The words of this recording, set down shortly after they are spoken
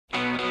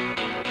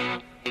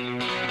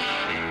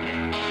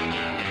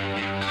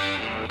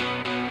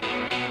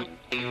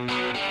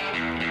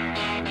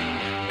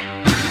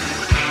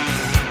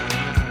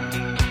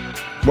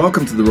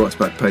Welcome to the Rock's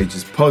Back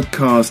Pages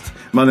podcast.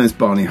 My name is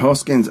Barney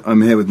Hoskins.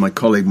 I'm here with my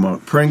colleague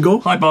Mark Pringle.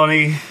 Hi,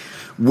 Barney.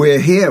 We're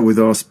here with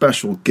our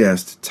special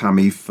guest,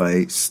 Tammy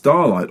Faye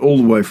Starlite, all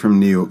the way from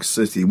New York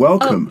City.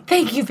 Welcome. Oh,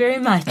 thank you very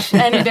much.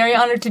 I'm very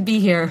honored to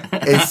be here.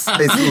 It's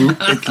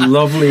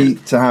lovely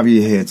to have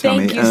you here,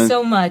 Tammy. Thank you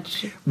so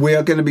much. We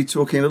are going to be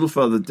talking a little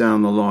further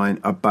down the line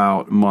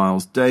about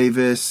Miles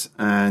Davis,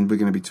 and we're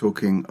going to be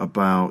talking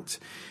about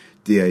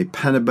D.A.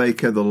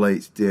 Pennebaker, the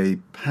late D.A.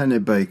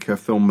 Pennebaker,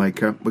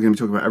 filmmaker. We're going to be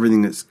talking about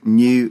everything that's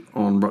new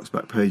on Rock's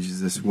Back Pages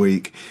this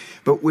week.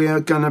 But we are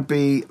going to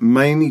be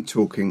mainly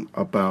talking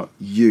about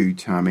you,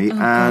 Tammy,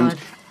 and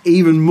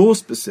even more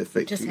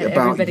specifically just had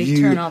about everybody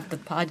you. Turn off the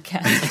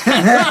podcast.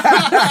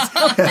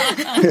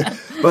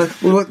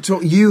 But we'll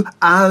talk you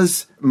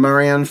as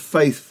Marianne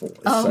Faithfull.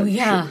 Oh,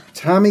 yeah.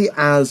 Tammy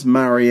as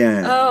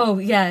Marianne. Oh,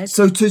 yeah.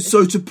 So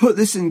to put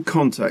this in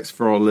context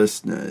for our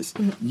listeners,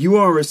 you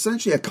are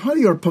essentially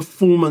you're a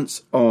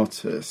performance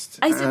artist.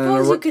 I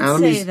suppose you could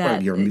say that.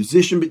 Well, you're a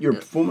musician, but you're a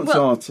performance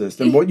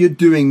artist. And what you're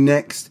doing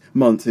next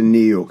month in New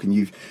York, and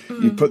you've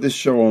put this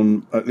show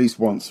on at least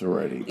once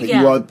already, but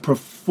you are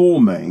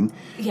performing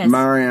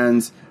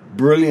Marianne's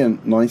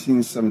brilliant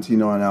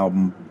 1979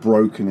 album,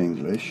 Broken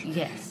English.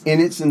 Yes. In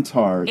its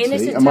entirety.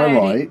 Am I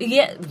right?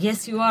 Yeah,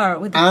 yes, you are.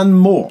 And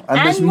more. And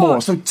there's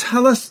more. So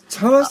tell us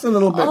a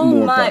little bit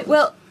more about this.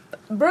 Well,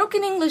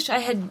 Broken English I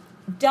had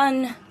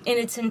done in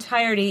its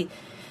entirety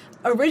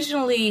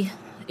originally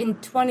in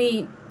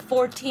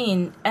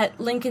 2014 at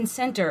Lincoln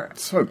Center.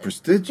 So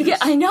prestigious. Yeah,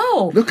 I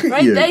know. Look at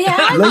right? you. They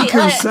had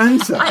Lincoln me.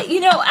 Center.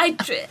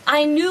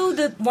 I knew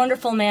the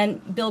wonderful man,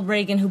 Bill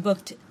Reagan, who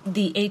booked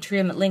the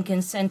atrium at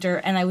Lincoln Center,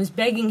 and I was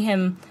begging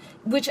him,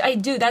 which I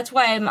do. That's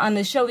why I'm on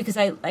the show, because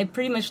I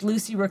pretty much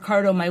Lucy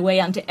Ricardo my way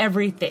onto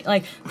everything.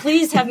 Like,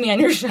 please have me on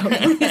your show,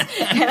 please.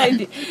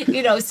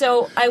 And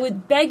so I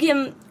would beg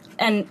him,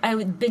 and I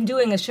had been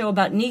doing a show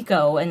about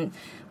Nico, and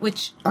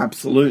which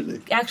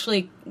absolutely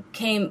actually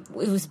came.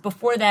 It was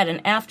before that and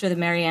after the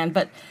Marianne,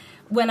 but.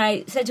 When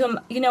I said to him,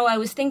 I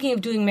was thinking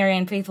of doing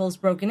Marianne Faithfull's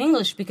Broken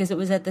English because it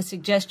was at the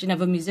suggestion of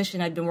a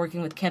musician I'd been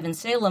working with, Kevin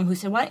Salem, who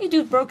said, why don't you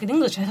do Broken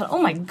English? I thought,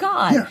 oh my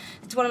God,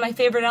 It's one of my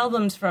favorite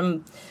albums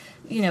from,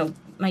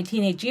 my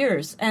teenage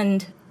years.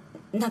 And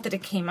not that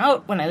it came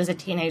out when I was a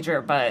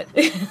teenager, but...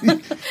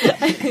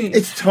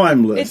 It's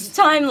timeless. It's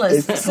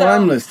timeless. It's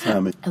timeless,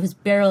 Tammy. I was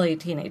barely a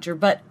teenager,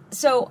 but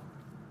so...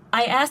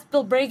 I asked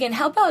Bill Reagan,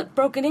 how about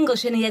Broken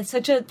English? And he had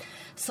such a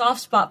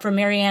soft spot for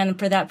Marianne and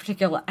for that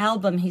particular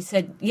album. He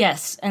said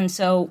yes. And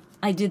so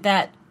I did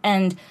that.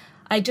 And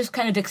I just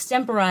kind of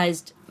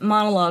extemporized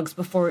monologues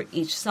before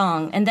each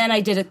song. And then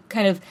I did a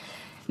kind of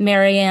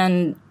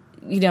Marianne,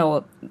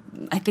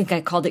 I think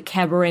I called it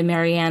Cabaret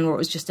Marianne, where it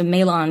was just a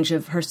melange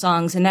of her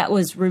songs. And that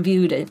was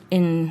reviewed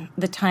in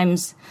the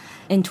Times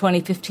in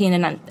 2015.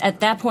 And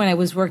at that point, I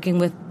was working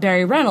with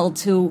Barry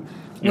Reynolds, who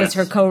was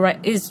her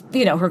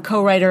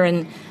co-writer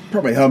and...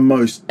 Probably her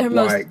most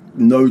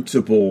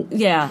notable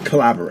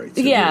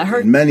collaborator. Yeah,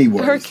 in many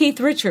ways. Her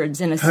Keith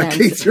Richards, in a sense.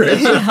 Keith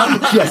Richards.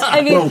 Yes.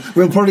 I mean, well,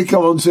 we'll probably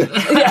come on to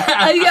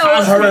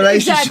her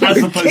relationship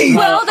with Keith.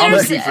 Well,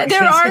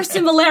 there are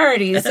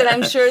similarities, and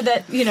I'm sure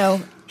that,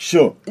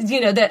 Sure.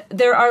 That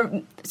there are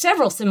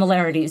several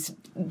similarities.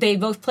 They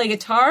both play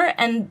guitar,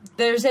 and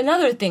there's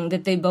another thing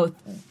that they both...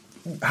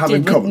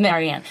 Having with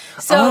Marianne.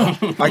 So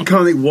I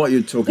can't think what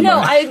you're talking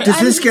about. Does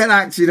this get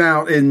acted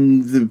out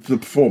in the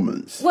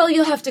performance? Well,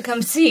 you'll have to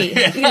come see.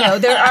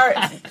 There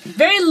are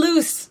very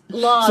loose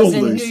laws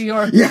in New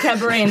York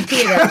cabaret and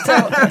theater.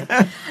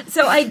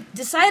 So I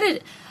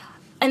decided,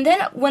 and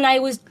then when I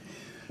was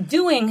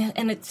doing,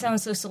 and it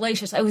sounds so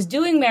salacious, I was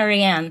doing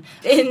Marianne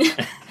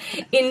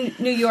in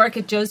New York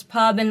at Joe's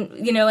Pub, and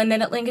and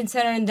then at Lincoln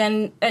Center, and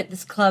then at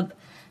this club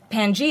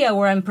Pangea,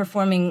 where I'm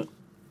performing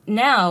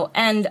now,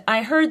 and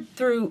I heard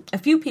through a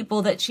few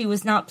people that she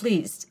was not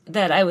pleased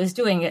that I was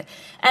doing it,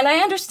 and I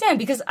understand,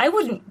 because I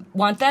wouldn't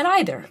want that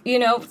either.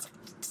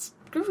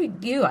 Screw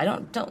you! I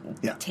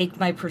don't take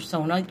my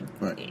persona,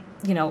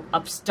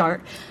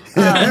 upstart,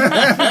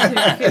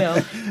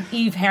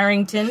 Eve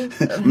Harrington,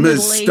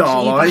 Ms.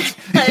 Starlite.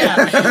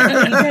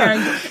 Eve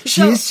Harrington.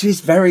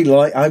 She's very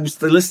like. I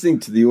was listening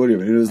to the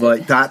audio, and it was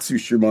like that's who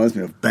she reminds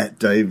me of, Bette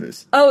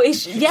Davis. Oh,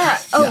 is she? Yeah.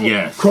 Oh,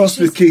 yeah. Crossed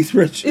with Keith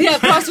Richards. Yeah,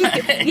 crossed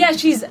with. Yeah,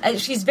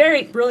 she's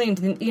very brilliant,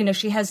 and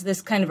she has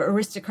this kind of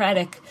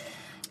aristocratic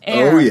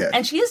air. Oh, yeah.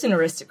 And she is an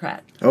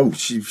aristocrat. Oh,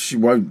 she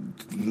won't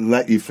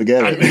let you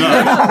forget it.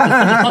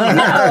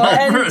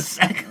 For a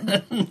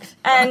second.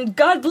 And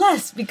God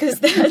bless, because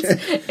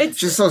it's...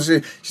 She's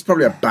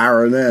probably a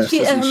baroness.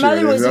 Her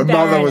mother was a baroness. Her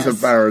mother was a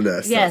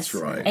baroness, yes,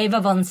 that's right.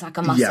 Eva von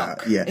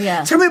Sacher-Masoch.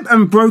 Yeah. Tell me,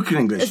 Broken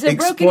English.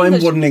 Explain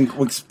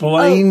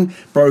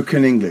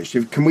Broken English.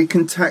 Can we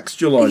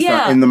contextualize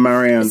that in the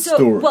Marianne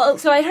story? Well,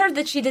 so I heard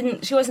that she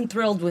wasn't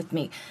thrilled with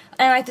me.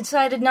 And I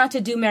decided not to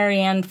do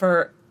Marianne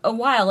for a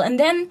while. And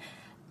then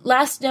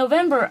last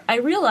November, I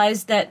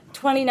realized that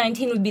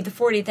 2019 would be the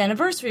 40th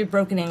anniversary of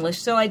Broken English.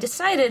 So I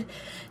decided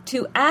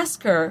to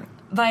ask her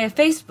via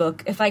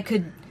Facebook if I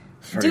could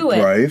do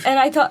it. And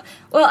I thought,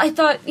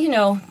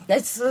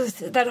 that's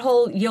that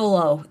whole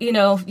YOLO,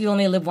 you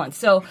only live once.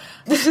 So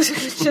this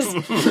is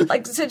just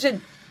like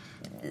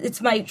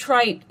it's my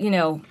trite,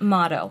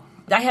 motto.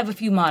 I have a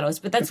few mottos,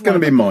 but that's going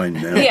to be mine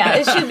now. Yeah,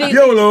 it should be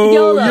YOLO,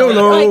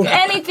 YOLO. Like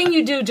anything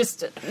you do,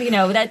 just,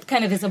 that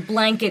kind of is a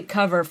blanket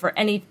cover for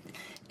any,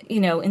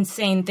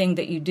 insane thing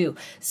that you do.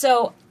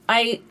 So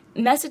I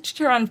messaged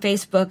her on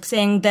Facebook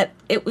saying that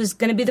it was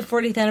going to be the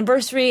 40th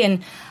anniversary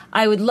and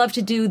I would love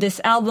to do this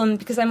album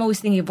because I'm always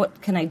thinking of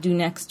what can I do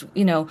next,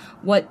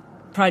 what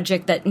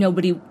project that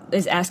nobody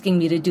is asking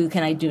me to do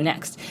can I do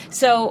next.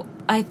 So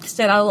I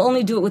said, I'll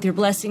only do it with your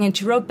blessing. And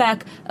she wrote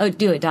back, oh,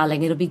 do it,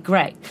 darling. It'll be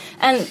great.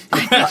 And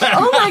I thought,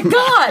 oh, my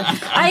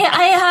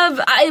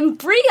God, I'm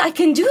free. I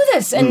can do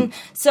this. And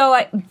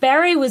so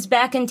Barry was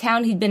back in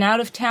town. He'd been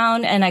out of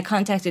town, and I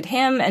contacted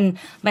him. And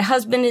my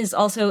husband is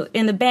also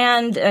in the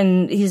band,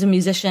 and he's a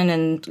musician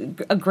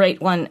and a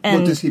great one.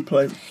 And what does he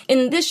play?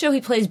 In this show,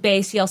 he plays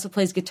bass. He also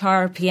plays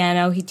guitar,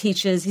 piano. He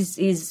teaches.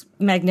 He's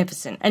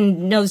magnificent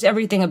and knows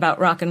everything about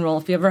rock and roll.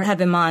 If you ever have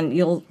him on,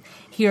 you'll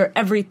hear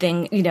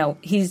everything. It'll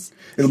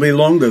be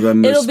longer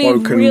than the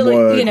spoken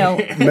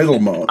word middle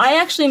march. I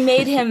actually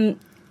made him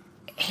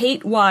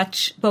hate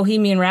watch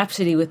Bohemian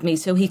Rhapsody with me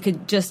so he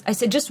could I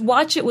said, just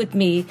watch it with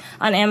me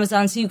on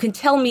Amazon so you can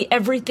tell me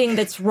everything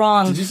that's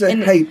wrong. Did you say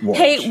hate watch?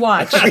 Hate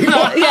watch.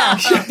 Yeah,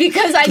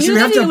 because I knew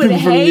that he would hate it. You have to have people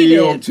from New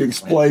York to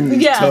explain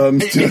these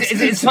terms to us.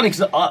 It's funny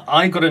because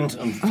I got into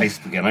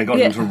Facebook and I got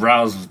into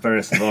rows with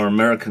various of our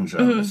American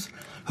journalists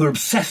who are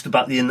obsessed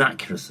about the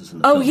inaccuracies in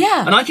the film.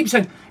 Yeah. And I keep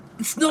saying,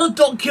 it's not a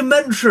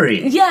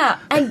documentary. Yeah,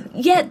 and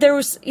yet there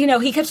was,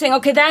 he kept saying,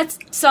 okay, that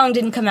song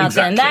didn't come out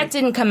then, that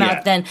didn't come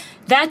out then,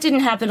 that didn't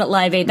happen at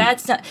Live Aid,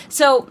 that's not,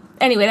 so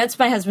anyway, that's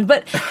my husband.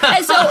 But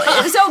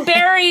so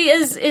Barry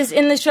is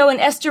in the show,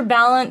 and Esther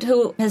Ballant,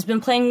 who has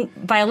been playing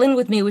violin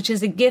with me, which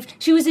is a gift.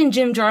 She was in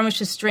Jim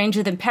Jarmusch's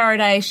Stranger Than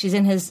Paradise. She's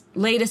in his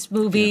latest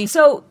movie.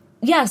 So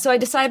I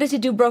decided to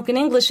do Broken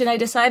English, and I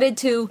decided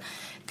to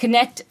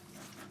connect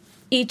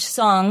each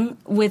song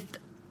with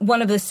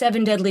one of the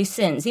 7 deadly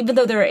sins, even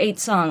though there are 8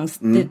 songs.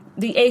 The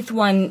 8th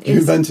one is... You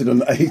invented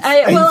an eighth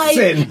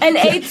sin. An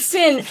 8th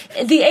sin.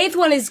 The 8th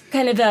one is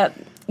kind of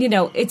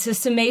it's a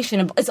summation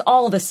of... It's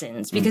all the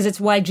sins, because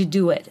it's Why'd You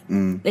Do It,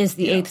 is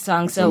the 8th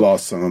song. So the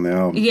last song on the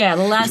album. Yeah,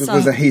 the last song. It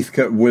was a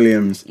Heathcote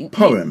Williams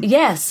poem.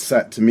 Yes.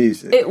 Set to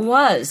music. It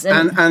was.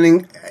 And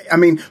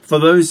for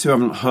those who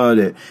haven't heard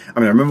it, I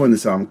remember when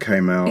this album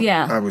came out,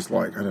 I was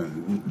like,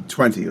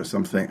 20 or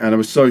something, and I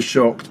was so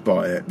shocked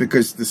by it,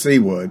 because the C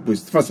word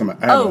was the first time I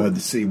ever heard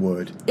the C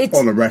word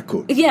on a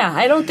record. Yeah,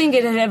 I don't think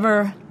it had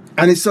ever...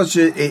 And it's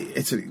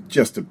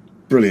just a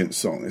brilliant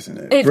song, isn't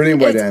it?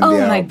 Brilliant way to end the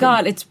album. Oh my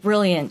God, it's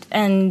brilliant.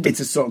 And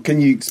it's a song.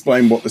 Can you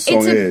explain what the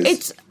song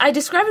is? I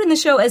describe it in the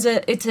show as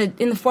it's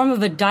in the form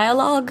of a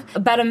dialogue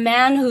about a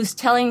man who's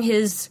telling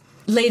his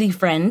lady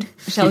friend,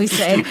 shall we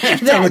say,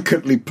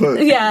 delicately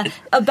put. Yeah,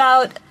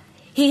 about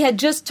he had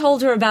just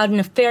told her about an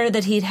affair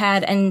that he'd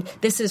had, and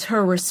this is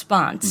her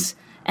response.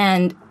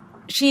 And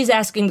she's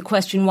asking the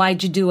question,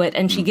 why'd you do it?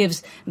 And she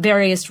gives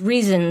various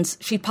reasons.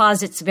 She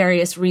posits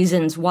various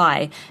reasons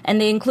why.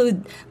 And they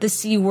include the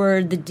C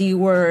word, the D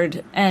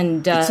word,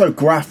 and... it's so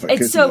graphic,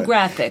 It's so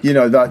graphic.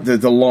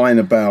 The line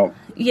about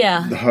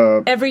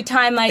her... Every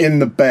time in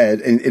the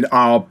bed, in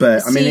our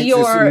bed. It's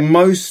the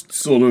most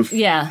sort of...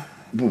 Yeah.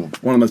 One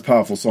of the most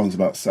powerful songs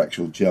about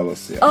sexual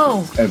jealousy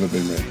that's ever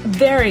been written.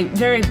 Very,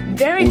 very,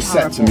 very all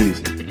powerful. Set to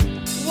music.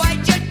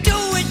 Why'd you do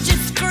it? You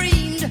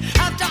screamed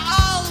after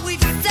all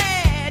we've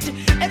said.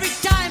 Every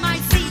time I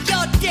see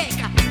your dick,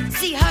 I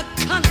see her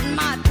cunt in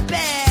my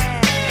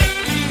bed.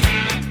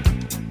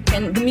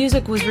 And the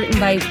music was written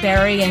by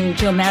Barry and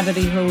Joe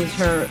Mavity, who was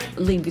her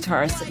lead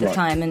guitarist at the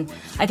time. And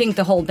I think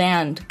the whole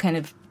band kind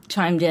of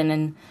chimed in.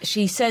 And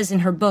she says in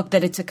her book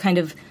that it's a kind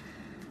of...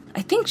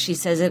 I think she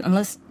says it,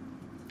 unless...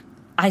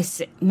 I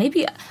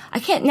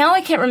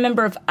can't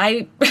remember if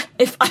I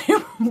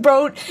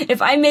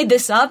made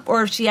this up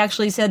or if she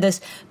actually said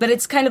this, but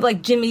it's kind of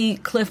like Jimmy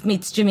Cliff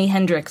meets Jimi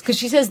Hendrix, because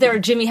she says there are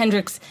Jimi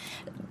Hendrix.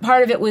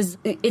 Part of it was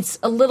it's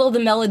a little the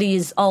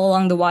melodies all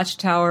along the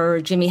Watchtower,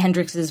 Jimi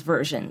Hendrix's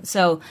version.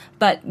 So,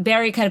 but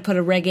Barry kind of put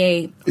a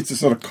reggae. It's a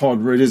sort of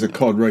cod. It is a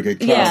cod reggae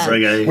class. Yeah.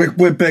 Reggae.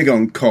 We're big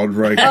on cod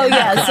reggae. Oh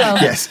yeah, so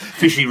yes,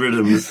 fishy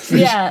rhythms.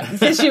 Yeah,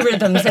 fishy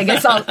rhythms. I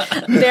guess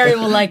Barry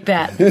will like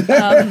that.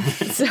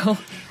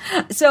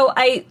 So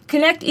I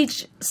connect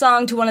each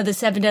song to one of the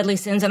 7 deadly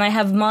sins, and I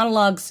have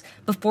monologues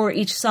before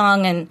each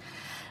song. And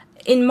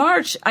in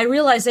March, I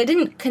realized I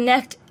didn't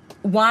connect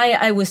why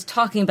I was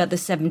talking about the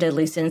 7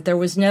 deadly sins. There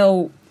was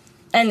no,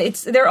 and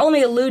they're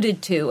only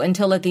alluded to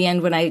until at the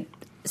end when I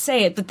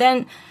say it. But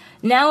then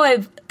now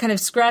I've kind of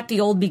scrapped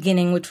the old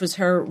beginning, which was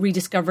her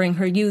rediscovering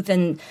her youth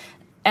and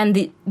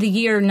the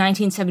year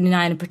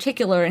 1979 in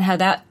particular, and how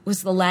that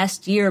was the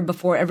last year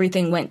before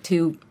everything went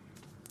to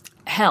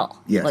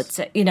hell. Yes. Let's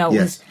say, it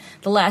was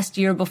the last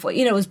year before,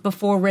 it was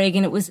before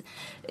Reagan. It was,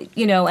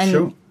 and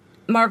sure.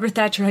 Margaret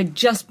Thatcher had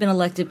just been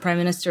elected Prime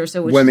Minister.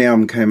 So when the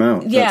album came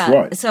out, yeah, that's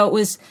right. So it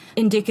was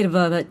indicative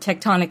of a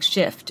tectonic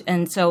shift.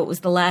 And so it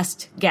was the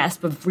last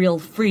gasp of real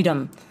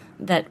freedom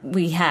that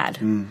we had.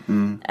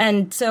 Mm-hmm.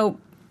 And so,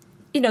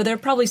 there are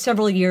probably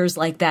several years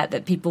like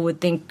that people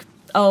would think,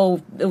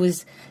 oh, it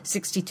was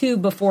 1962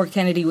 before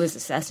Kennedy was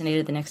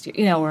assassinated the next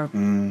year, or...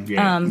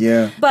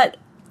 But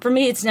for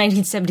me, it's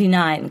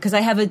 1979, because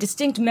I have a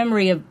distinct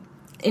memory of,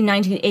 in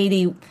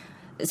 1980,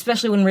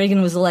 especially when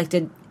Reagan was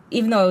elected,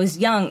 even though I was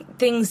young,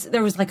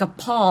 there was like a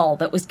pall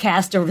that was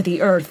cast over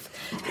the earth.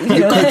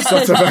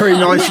 That's a very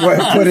nice way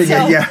of putting it.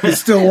 Yeah,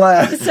 it's still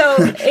there. So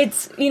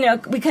it's,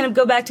 we kind of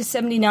go back to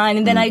 79,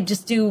 and then I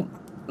just do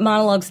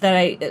monologues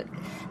that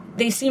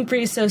they seem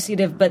pretty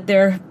associative, but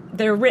they're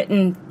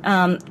written,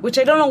 which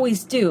I don't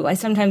always do. I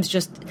sometimes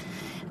just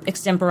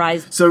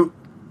extemporize. So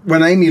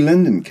when Amy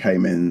Linden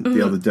came in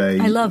the other day...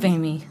 I love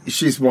Amy.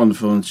 She's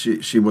wonderful, and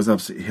she was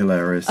absolutely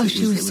hilarious. Oh, it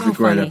was so a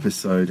great funny.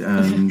 episode.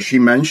 And she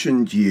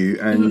mentioned you,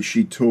 and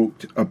she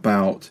talked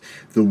about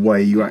the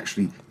way you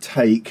actually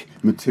take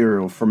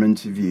material from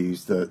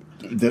interviews that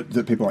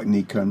people like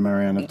Nico and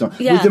Marianne have done.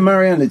 Yeah. With the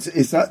Marianne,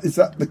 is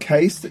that the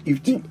case that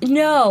you've...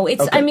 No,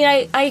 it's... Okay. I mean,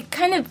 I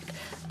kind of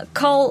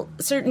call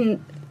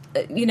certain...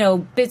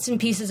 bits and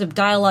pieces of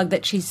dialogue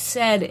that she's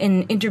said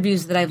in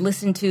interviews that I've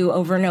listened to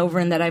over and over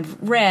and that I've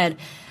read.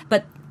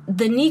 But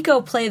the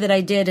Nico play that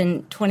I did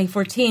in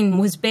 2014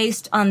 was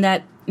based on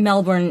that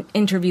Melbourne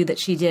interview that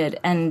she did.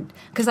 And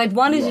because I'd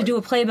wanted to do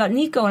a play about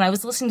Nico, and I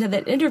was listening to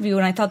that interview,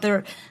 and I thought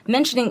they're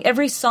mentioning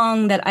every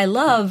song that I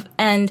love.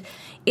 And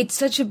it's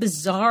such a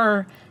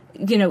bizarre...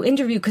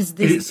 interview, because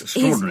it's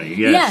extraordinary,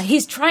 yes. Yeah,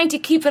 he's trying to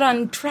keep it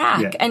on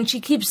track, and she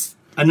keeps...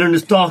 And they're in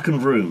this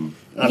darkened room.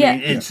 I Yeah.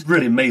 mean, it's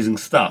really amazing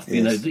stuff.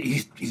 Yes.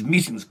 He's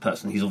meeting this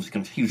person he's obviously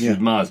kind of hugely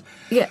admires.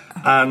 Yeah.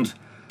 And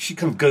she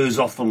kind of goes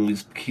off on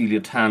these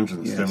peculiar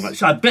tangents.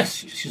 Yes. And I bet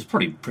she's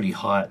probably pretty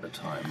high at the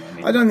time.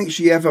 I don't think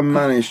she ever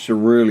managed to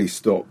really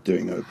stop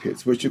doing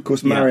opiates, which of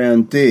course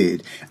Marianne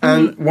did.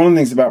 And one of the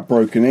things about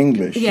Broken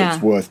English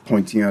that's worth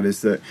pointing out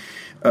is that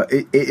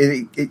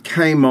it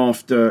came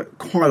after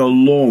quite a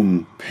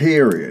long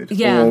period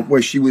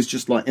where she was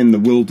just like in the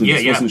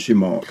wilderness, wasn't she,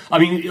 Mark? I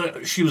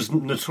mean, she was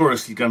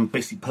notoriously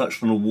basically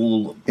perched on a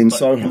wall in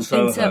Soho.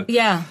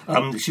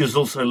 She was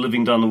also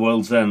living down the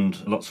World's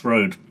End, Lots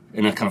Road,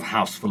 in a kind of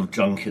house full of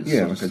junkies.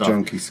 Yeah, like a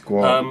junkie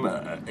squad.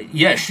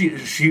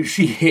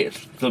 She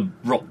hit the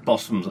rock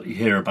bottoms that you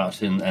hear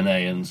about in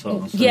NA and so on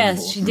and so forth.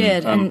 Yes, she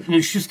did.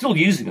 And she was still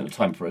using it at the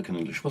time for Broken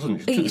English,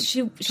 wasn't she?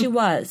 She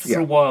was. For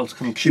a while to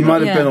come. She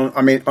might have been on...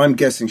 I mean, I'm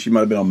guessing she might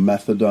have been on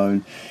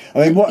methadone.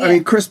 I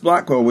mean, Chris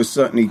Blackwell was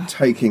certainly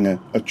taking a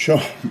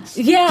chance,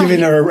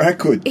 giving her a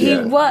record. He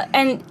was,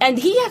 and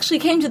he actually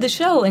came to the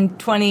show in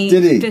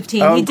 2015. Did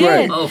he? Oh, he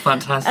great. did. Oh,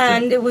 fantastic!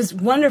 And it was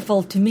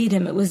wonderful to meet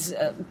him. It was,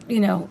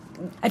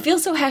 I feel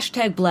so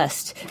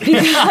 #blessed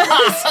because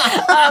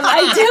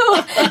I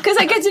do, because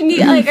I get to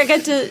meet, I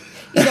get to,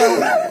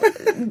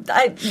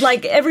 I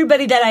like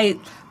everybody that I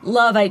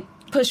love. I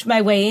push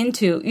my way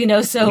into,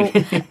 so,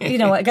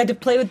 I got to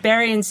play with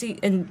Barry and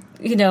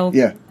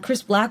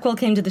Chris Blackwell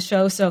came to the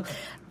show, so it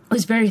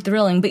was very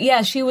thrilling. But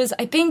yeah,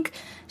 I think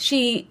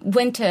she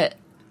went to,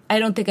 I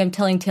don't think I'm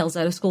telling tales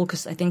out of school,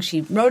 because I think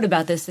she wrote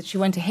about this, that she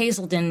went to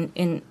Hazelden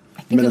in,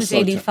 I think Minnesota.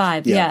 it was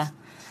 85,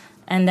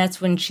 and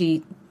that's when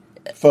she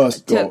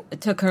first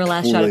took her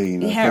last shot of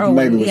heroin.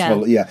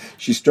 Maybe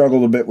she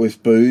struggled a bit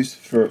with booze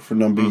for a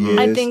number of years.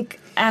 I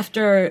think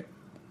after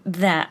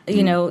that,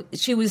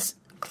 she was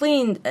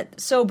clean,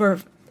 sober,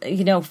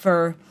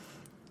 for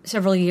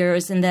several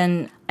years, and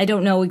then I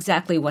don't know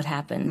exactly what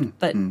happened,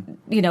 but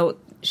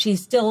she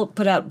still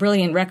put out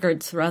brilliant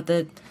records throughout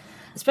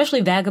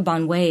especially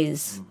Vagabond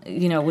Ways,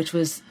 which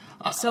was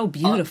so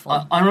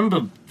beautiful. I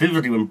remember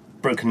vividly when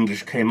Broken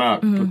English came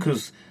out,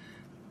 because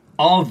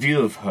our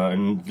view of her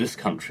in this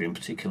country in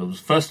particular was,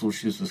 first of all,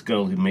 she was this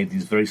girl who made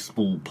these very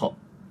small pop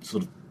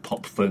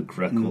folk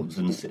records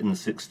in the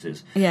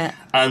 60s. Yeah.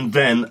 And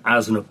then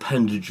as an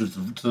appendage to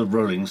the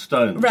Rolling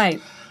Stones.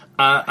 Right.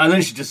 And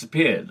then she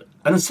disappeared.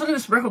 And then suddenly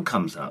this record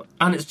comes out,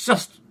 and it's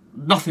just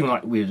nothing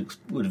like we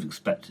would have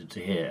expected to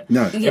hear.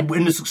 No.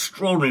 In this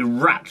extraordinary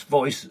rapt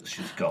voices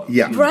she's got.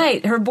 Yeah.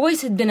 Right. Her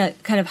voice had been a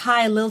kind of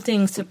high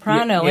lilting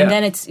soprano, and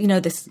then it's,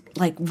 this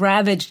like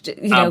ravaged,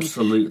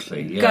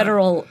 absolutely,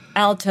 guttural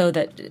alto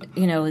that,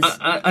 is...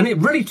 and it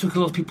really took a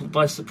lot of people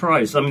by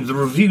surprise. I mean, the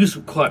reviews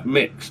were quite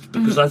mixed,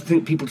 because I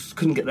think people just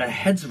couldn't get their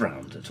heads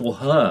around it, or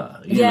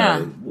her. You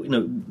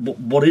know,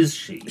 what is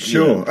she?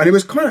 Sure. And it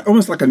was kind of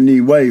almost like a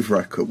new wave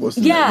record,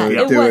 wasn't it?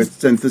 It were was.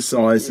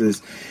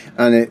 Synthesizers,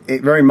 and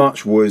it very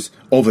much was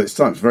of its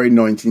time. It's very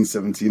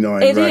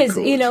 1979 It record. is,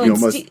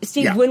 and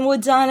Steve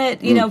Winwood's on it,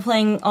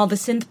 playing all the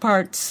synth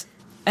parts.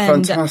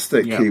 And,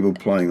 fantastic keyboard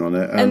playing on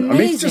it. And amazing.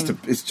 I mean,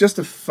 it's just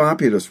a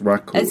fabulous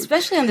record.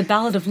 Especially on the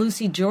Ballad of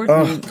Lucy Jordan.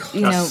 Oh,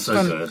 that's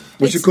so good.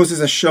 Which, of course,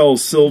 is a Shoal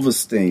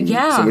Silverstein.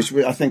 Yeah. So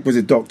which I think was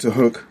it Dr.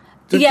 Hook.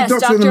 Yes,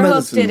 Dr.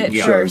 Hook did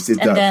it first. Did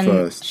and that then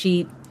first.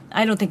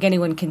 I don't think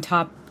anyone can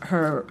top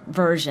her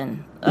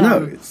version.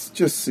 No, it's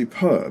just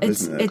superb,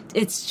 isn't it?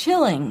 It's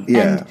chilling.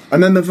 Yeah.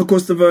 And then, of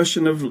course, the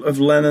version of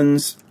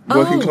Lennon's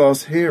Working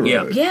Class Hero.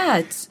 Yeah,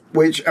 it's...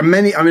 Which, at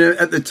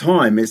the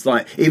time, it's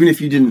like, even if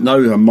you didn't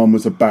know her mum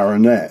was a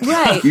baronet,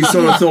 right. you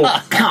sort of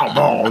thought, come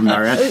on,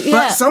 Marianne. Yeah.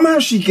 But somehow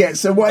she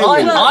gets away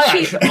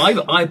with it.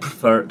 I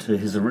prefer it to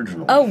his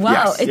original. Oh,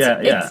 wow.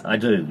 Yes. I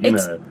do,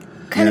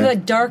 kind of a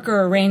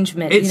darker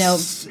arrangement,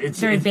 it's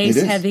very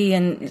bass heavy,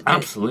 and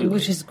absolutely,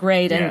 which is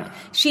great. And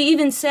she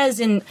even says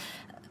in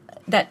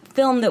that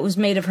film that was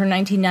made of her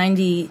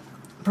 1990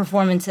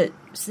 performance at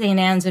St.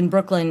 Anne's in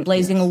Brooklyn,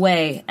 Blazing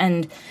Away,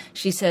 and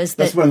she says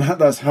that's Hal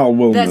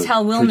Wilner. That's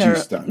Hal Wilner,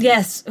 produced that.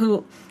 Yes,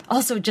 who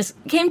also just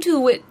came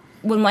to it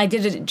when I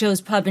did it at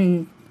Joe's Pub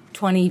in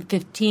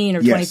 2015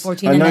 or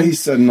 2014. I know he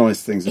said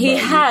nice things about it. He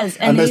has.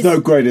 And there's no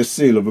greater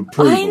seal of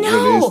approval, I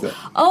know. really, is there?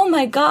 Oh,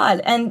 my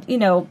God. And,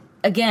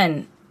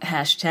 again,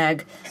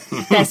 hashtag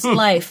best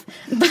life.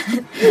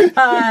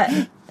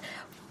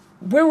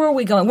 Where were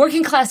we going?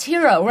 Working Class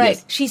Hero, right.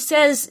 Yes. She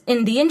says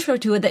in the intro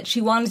to it that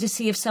she wanted to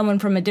see if someone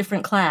from a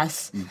different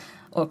class...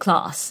 Or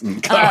class.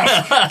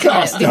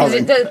 Because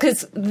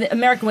the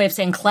American way of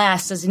saying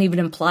class doesn't even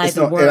imply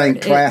the word. It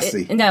ain't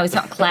classy. No, it's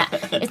not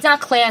It's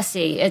not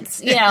classy. It's,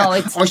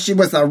 it's... Oh, she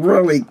was a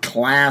really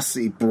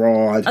classy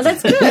broad. Oh,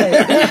 that's good.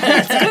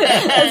 That's good.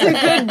 That's a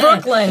good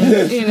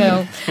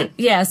Brooklyn,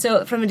 Yeah,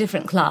 so from a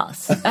different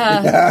class.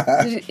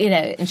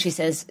 And she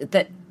says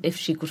that if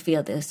she could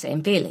feel the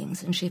same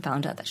feelings, and she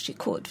found out that she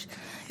could. So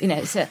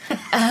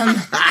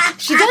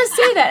she does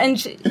say that. And,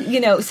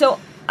 so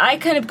I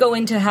kind of go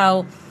into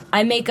how...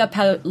 I make up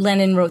how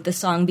Lennon wrote the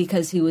song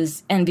because he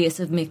was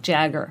envious of Mick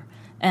Jagger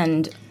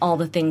and all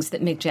the things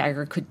that Mick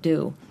Jagger could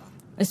do,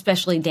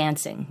 especially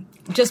dancing.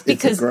 Just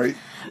because it's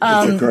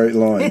a great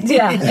line.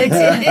 Yeah,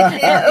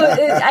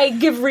 I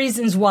give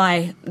reasons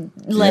why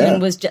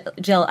Lennon was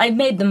jealous. I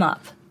made them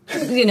up.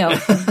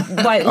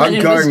 Why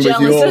Lennon was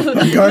jealous of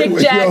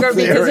Mick Jagger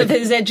because of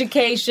his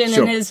education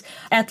and his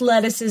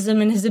athleticism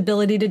and his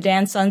ability to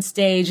dance on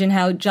stage, and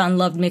how John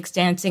loved Mick's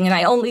dancing. And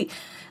I only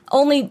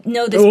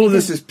know this. All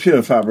this is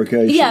pure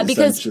fabrication. Yeah,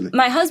 because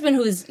my husband,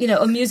 who is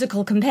a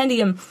musical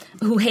compendium,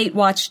 who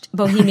watched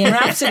Bohemian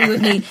Rhapsody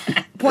with me,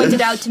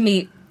 pointed out to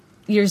me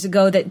years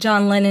ago that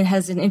John Lennon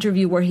has an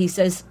interview where he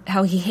says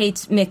how he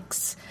hates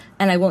Mick's,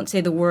 and I won't say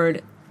the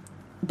word,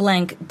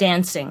 blank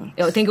dancing.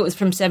 I think it was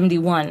from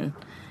 '71.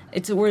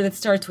 It's a word that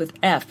starts with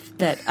F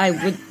that I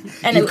would...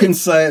 And you can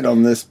say it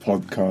on this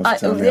podcast,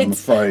 Tammy, I'm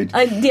afraid.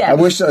 Yeah. I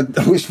wish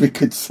we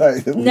could say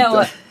that.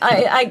 No,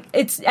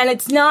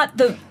 it's not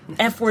the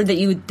F word that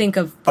you would think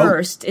of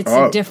first. It's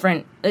a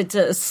different... It's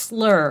a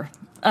slur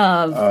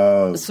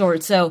of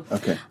sort, so...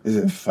 Okay. Is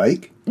it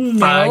fake?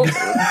 No.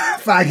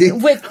 Faggy.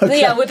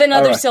 With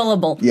another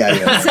syllable. Yeah.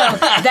 So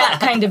that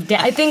kind of...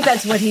 I think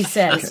that's what he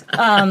says,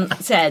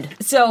 said.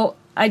 So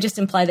I just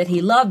imply that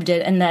he loved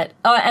it, and that...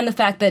 and the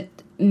fact that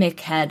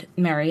Mick had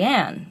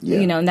Marianne,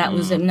 and that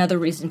was another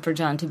reason for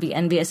John to be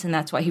envious, and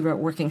that's why he wrote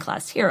Working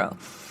Class Hero.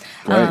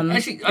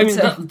 Actually,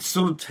 that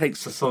sort of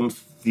takes us on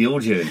the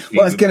audio interview.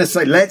 Well, I was going to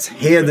say, let's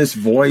hear this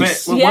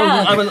voice.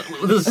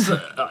 There's,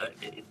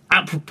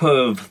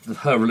 apropos of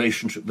her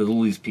relationship with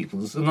all these people,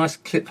 there's a nice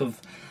clip of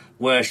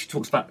where she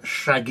talks about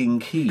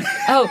shagging Keith.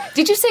 Oh,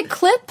 did you say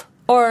clip?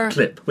 Or...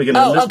 Clip. We're going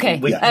to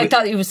listen. Okay. I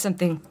thought it was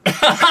something.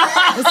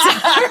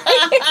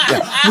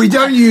 We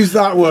don't use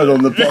that word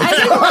on the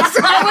podcast.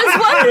 I was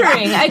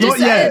wondering. Not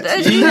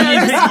yet.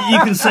 You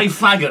can say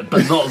faggot,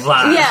 but not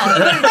that. Yeah,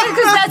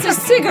 because that's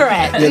a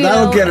cigarette. Yeah,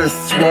 that'll get us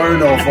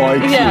thrown off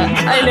iTunes. Yeah,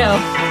 I know.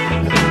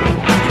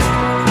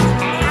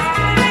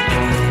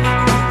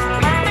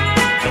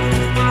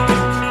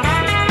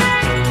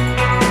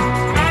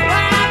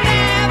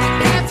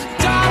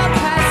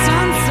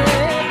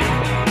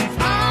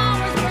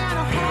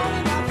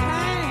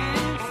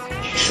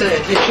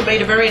 She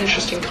made a very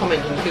interesting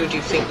comment on who do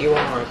you think you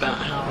are, about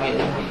how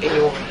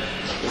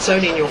it's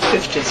only in your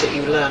 50s that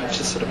you learn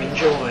to sort of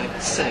enjoy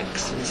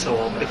sex and so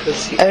on,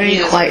 because only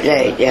quite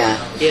late,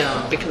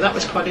 yeah, because that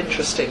was quite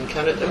interesting.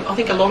 I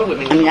think a lot of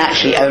women.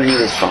 Actually, only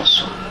with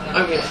Francois.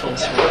 Only with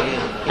Francois,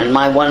 yeah. And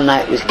my one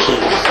night with Keith.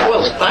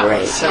 Well, that great.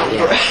 Would sound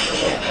great.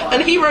 Yeah.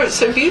 And he wrote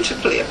so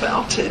beautifully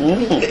about it.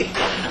 Didn't he?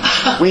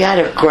 We had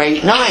a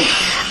great night,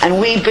 and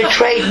we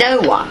betrayed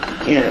no one.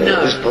 It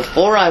was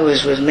before I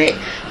was with Mick,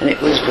 and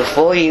it was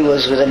before he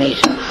was with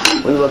Anita.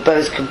 We were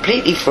both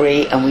completely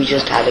free, and we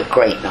just had a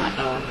great night.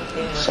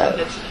 So.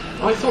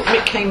 I thought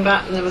Mick came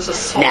back and there was a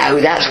song. No,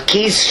 that's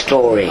Keith's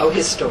story. Oh,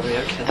 his story,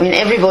 okay.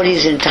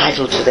 Everybody's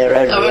entitled to their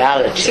own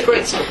reality. It's a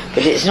great story.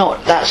 But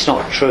that's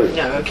not true.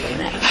 No, okay.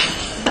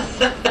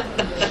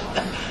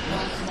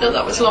 No,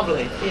 that was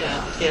lovely.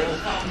 Yeah.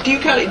 Do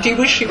you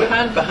wish you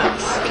had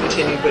perhaps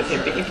continued with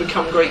him, but you've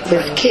become great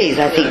friends? With Keith,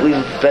 I think we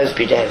would both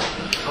be dead.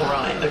 All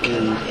right, okay.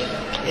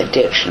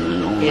 Addiction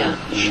and all that. Yeah,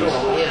 sure.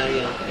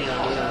 Yeah.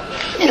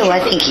 I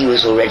think he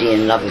was already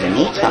in love with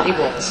Anita. He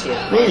was,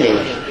 yeah. Really?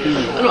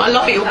 Yeah. I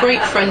love it. You're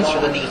great friends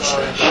with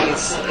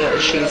Anita.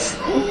 She's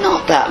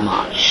not that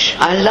much.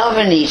 I love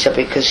Anita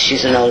because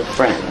she's an old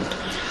friend,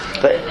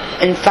 but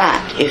in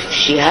fact, if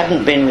she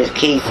hadn't been with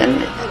Keith,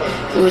 and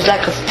it was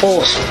like a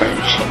forced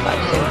friendship, I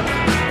think.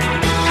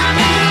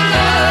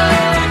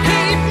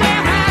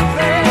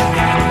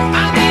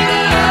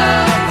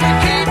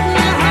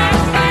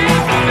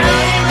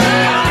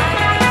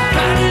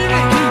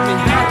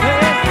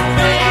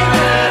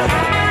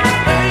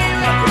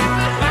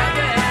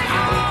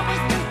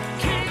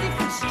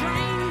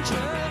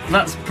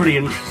 That's pretty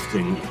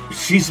interesting.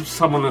 She's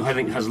someone who I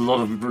think has a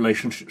lot of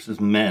relationships with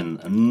men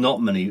and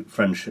not many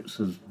friendships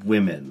with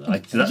women.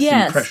 That's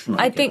the impression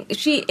I get. Think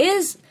she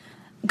is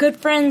good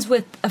friends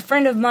with a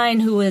friend of mine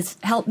who has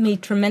helped me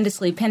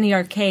tremendously, Penny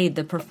Arcade,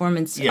 the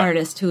performance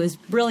artist, who is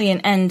brilliant,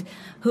 and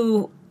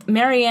who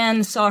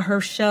Marianne saw her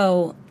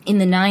show in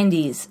the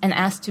 90s and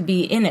asked to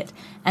be in it.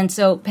 And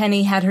so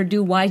Penny had her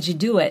do Why'd You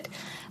Do It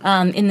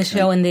in the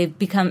show, and they've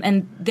become,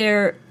 and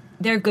they're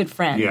good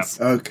friends.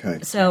 Yeah.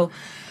 Okay. So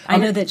I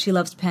know that she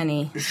loves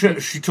Penny.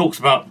 She talks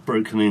about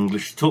broken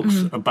English. She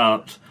talks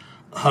about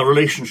her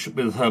relationship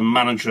with her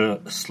manager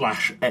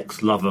 /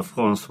 ex-lover,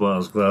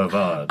 Françoise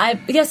Gravard.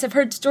 Yes, I've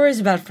heard stories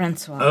about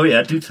François. Oh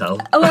yeah, do tell.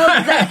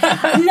 Well,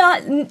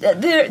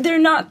 they're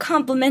not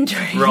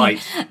complimentary. Right.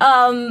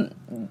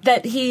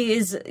 That he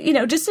is,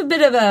 just a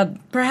bit of a,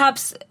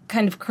 perhaps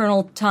kind of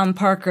Colonel Tom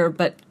Parker,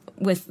 but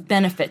with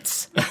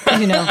benefits,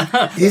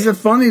 He's a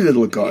funny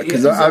little guy,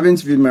 because I've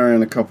interviewed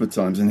Marianne a couple of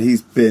times, and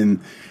he's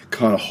been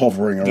kind of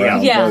hovering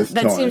around both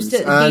that times. Seems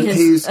to and be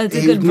he's a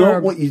good not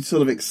verb. what you'd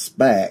sort of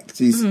expect.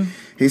 He's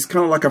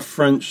kind of like a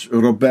French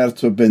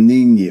Roberto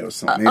Benigni or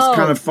something. He's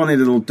kind of funny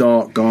little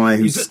dark guy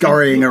who's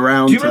scurrying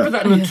around. Do you remember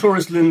that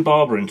notorious Lynn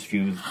Barber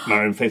interview with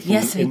Marianne Faithfull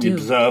in The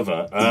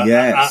Observer?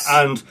 Yes.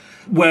 And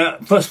where,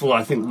 first of all,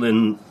 I think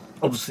Lynn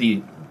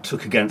obviously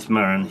took against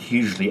Marianne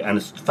hugely and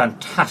is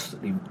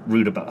fantastically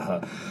rude about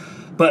her.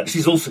 But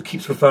she's also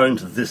keeps referring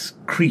to this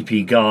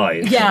creepy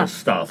guy sort of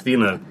stuff,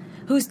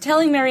 Who's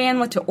telling Marianne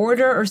what to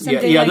order or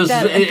something like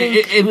that?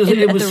 It was at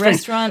the strange.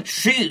 restaurant.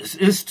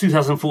 It's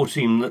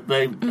 2014 that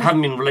they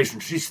haven't been in a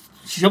relationship.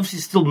 She obviously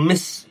still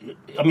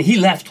he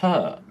left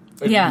her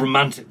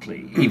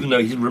romantically, even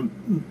though he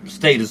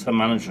stayed as her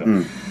manager.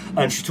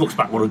 And she talks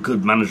about what a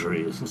good manager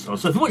he is and so on.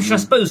 So for which I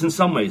suppose in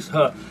some ways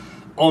her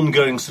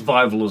ongoing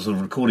survival as a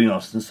recording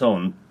artist and so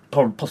on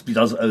possibly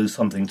does owe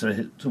something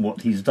to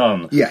what he's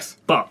done. Yes.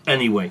 But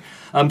anyway,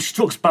 she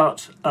talks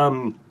about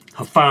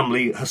her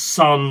family, her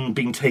son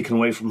being taken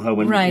away from her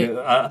when,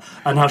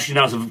 and how she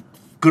now has a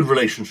good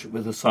relationship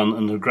with her son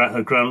and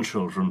her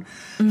grandchildren.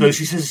 Though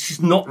she says she's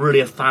not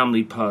really a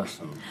family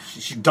person.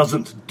 She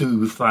doesn't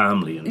do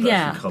family in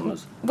inverted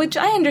commas. Which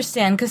I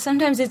understand, because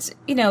sometimes it's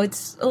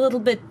a little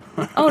bit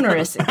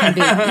onerous. It can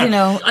be,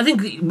 I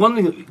think one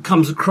thing that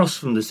comes across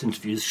from this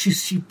interview is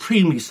she's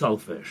supremely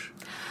selfish.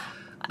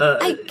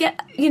 I guess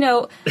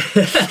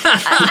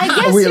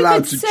Are we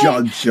allowed to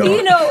judge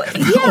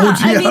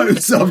audio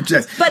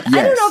subjects? But I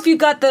don't know if you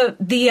got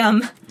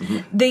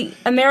the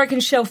American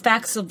show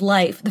Facts of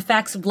Life, the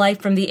Facts of Life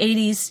from the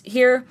 80s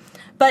here.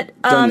 But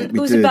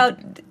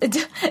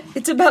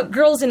it's about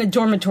girls in a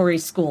dormitory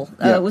school.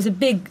 It was a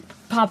big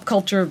pop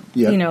culture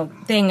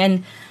thing,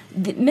 and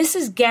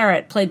Mrs.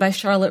 Garrett, played by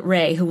Charlotte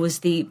Rae, who was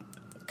the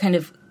kind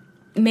of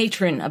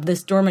matron of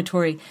this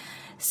dormitory,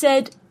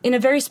 said in a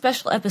very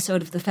special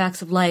episode of The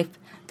Facts of Life,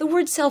 the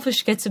word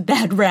selfish gets a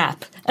bad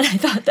rap. And I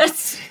thought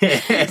that's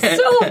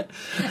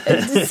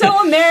so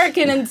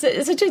American and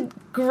such a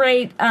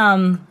great...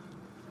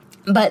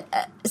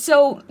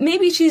 so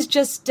maybe she's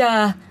just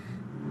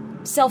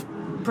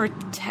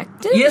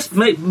self-protective? Yes,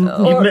 but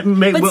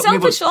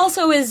selfish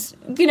also is,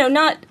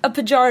 not a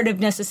pejorative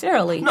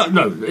necessarily. No,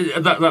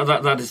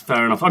 that is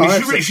fair enough. I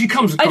mean, she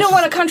comes across... I don't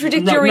want to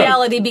contradict your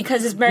reality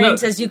because, as Marianne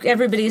says,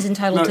 everybody is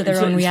entitled to their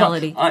own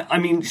reality. I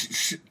mean...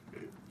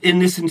 in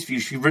this interview,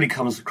 she really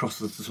comes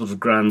across as the sort of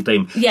grand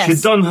dame. Yes.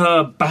 She'd done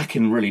her back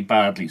in really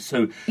badly,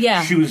 so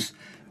she was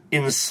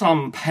in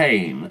some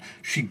pain.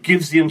 She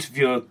gives the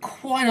interviewer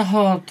quite a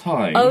hard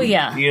time. Oh,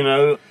 yeah.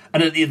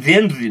 And at the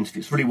end of the interview,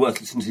 it's really worth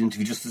listening to the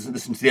interview, just to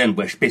listen to the end,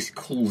 where she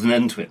basically calls an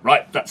end to it.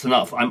 Right, that's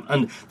enough.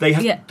 And they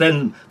have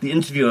then the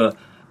interviewer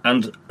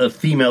and a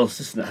female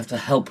assistant have to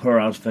help her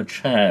out of her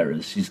chair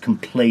as she's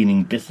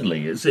complaining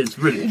bitterly. It's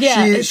really...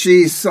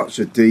 She's such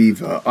a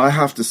diva. I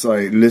have to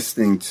say,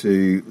 listening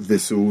to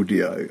this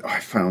audio,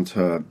 I found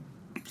her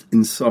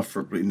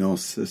insufferably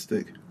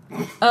narcissistic.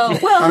 Oh,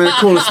 well... I mean,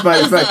 call a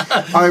spade a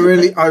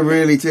spade. I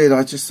really did.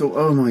 I just thought,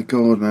 oh my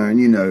God, man,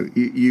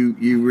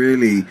 you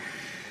really...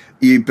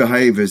 You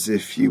behave as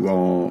if you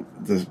are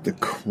the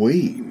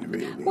queen,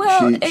 really.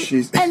 Well,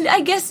 and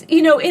I guess,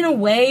 in a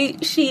way,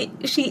 she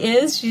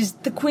is. She's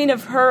the queen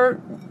of her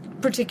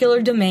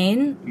particular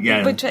domain,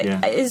 which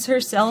is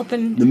herself.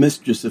 And the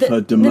mistress of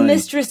her domain. The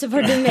mistress of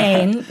her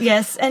domain,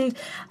 yes. And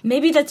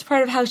maybe that's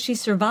part of how she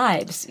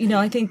survives.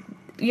 I think,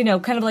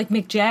 kind of like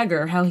Mick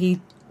Jagger, how he,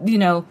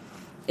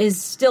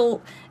 is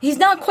still... He's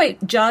not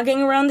quite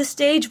jogging around the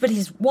stage, but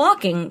he's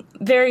walking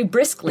very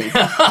briskly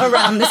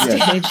around the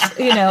stage,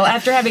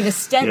 after having a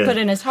stent put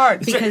in his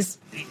heart, because...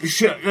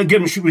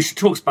 she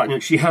talks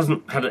about, she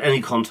hasn't had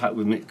any contact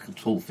with Mick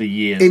at all for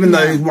years. Even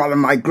though he's one of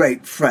my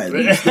great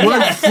friends. The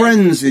word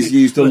friends is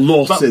used a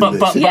lot in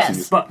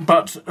this.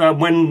 But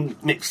when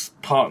Mick's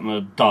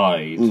partner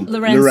died...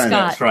 Loren Scott.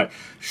 That's right.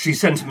 She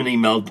sent him an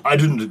email. I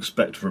didn't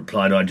expect a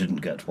reply, and I didn't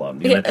get one.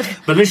 You know?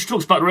 But then she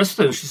talks about the rest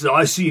of them. She said,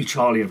 I see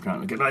Charlie every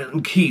now and again.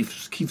 And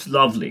Keith's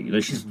lovely. You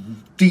know, she's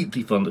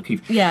deeply fond of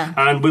Keith. Yeah.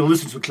 And we'll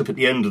listen to a clip at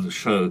the end of the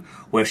show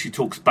where she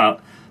talks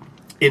about,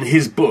 in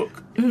his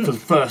book, for the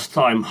first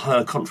time,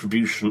 her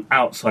contribution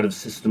outside of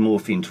Sister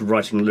Morphine to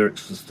writing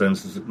lyrics for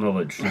Stones is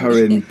acknowledged.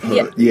 Her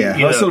input,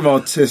 her sort of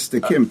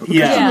artistic input.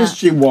 Because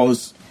she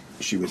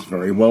was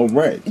very well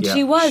read. Yeah.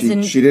 She was,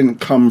 and she didn't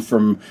come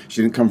from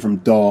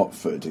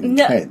Dartford in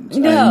Kent.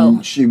 No,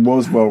 and she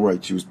was well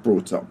read. She was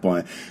brought up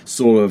by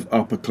sort of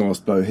upper class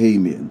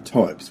bohemian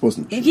types,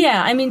 wasn't she?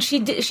 Yeah, I mean,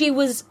 she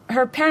was.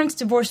 Her parents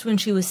divorced when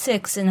she was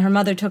 6, and her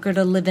mother took her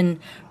to live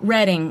in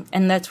Reading,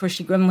 and that's where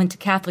she went to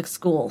Catholic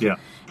school. Yeah.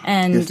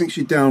 And I think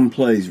she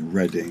downplays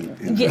Reading.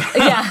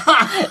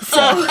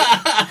 So,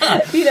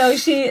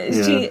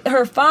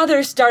 her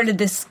father started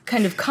this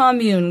kind of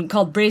commune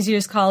called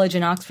Brazier's College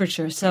in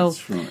Oxfordshire. So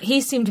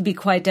he seemed to be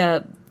quite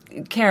a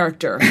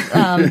character.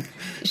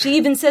 She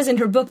even says in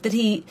her book that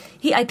I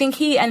think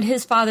he and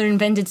his father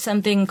invented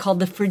something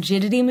called the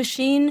frigidity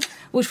machine,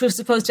 which was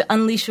supposed to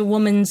unleash a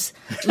woman's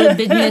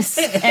libidinous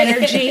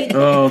energy.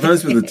 Oh,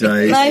 those were the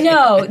days. I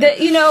know.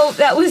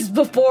 That was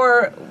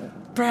before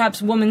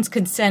perhaps woman's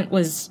consent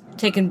was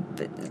taken,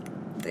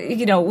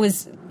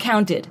 was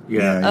counted.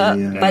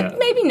 But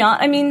maybe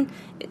not. I mean,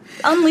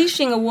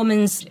 unleashing a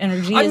woman's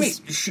energy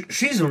is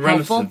she's a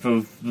relative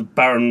of the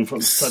Baron from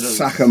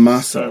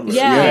Sakamasa.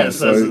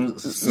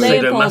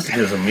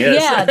 sadomasochism,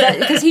 yes. Yeah,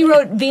 because he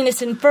wrote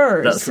Venus in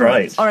Furs. That's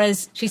right. Or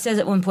as she says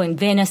at one point,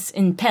 Venus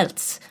in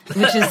Pelz,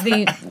 which is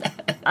the,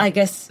 I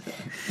guess,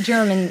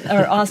 German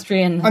or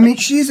Austrian. I mean,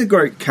 she's a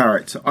great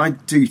character. I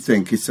do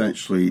think,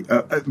 essentially,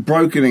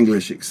 broken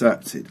English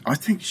accepted, I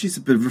think she's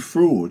a bit of a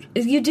fraud.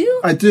 You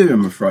do? I do,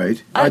 I'm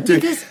afraid. I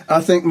do.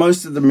 I think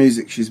most of the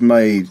music she's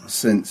made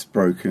since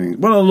Broken English,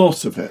 well, a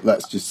lot of it,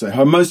 let's just say,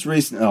 her most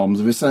recent albums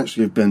have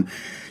essentially been,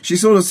 she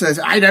sort of says,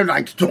 I don't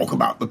like to talk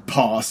about the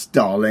past,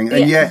 darling,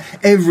 and yet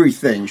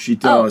everything she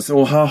does,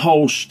 or her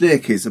whole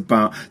shtick is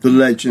about the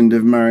legend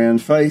of Marianne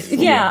Faithfull.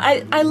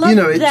 Yeah, I love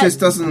it just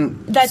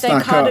doesn't that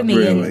stack dichotomy up,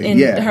 really. in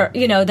her,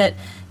 that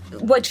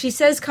what she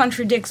says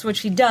contradicts what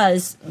she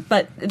does,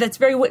 but that's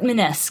very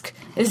Whitman-esque,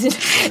 isn't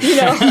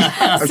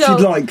it? So,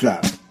 she'd like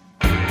that.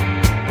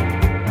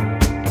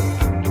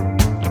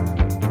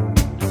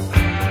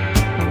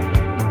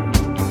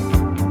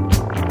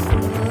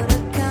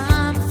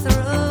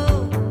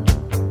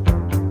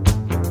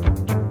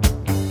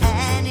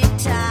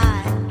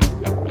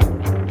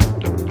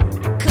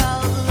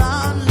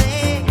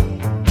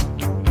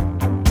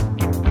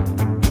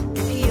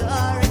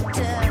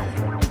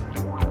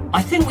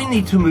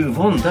 Need to move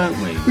on, don't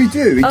we? We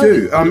do.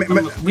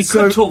 We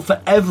could talk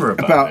forever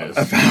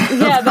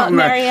about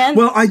Marianne.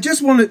 Well, I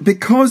just wanted,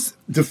 because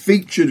the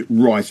featured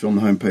writer on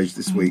the homepage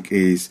this week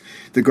is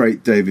the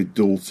great David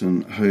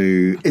Dalton,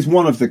 who is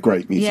one of the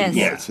great music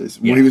writers.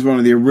 Well, he was one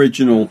of the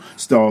original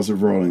stars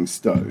of Rolling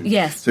Stone.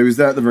 Yes. So he was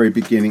there at the very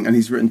beginning, and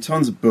he's written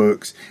tons of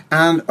books.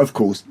 And, of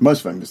course,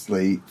 most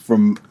famously,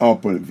 from our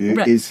point of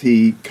view, is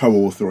he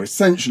co-author, or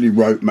essentially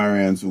wrote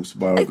Marianne's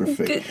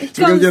autobiography.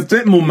 So we're going to do a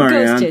bit more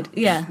Marianne.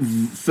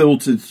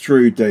 Filtered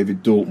through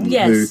David Dalton,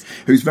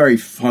 who's very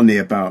funny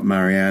about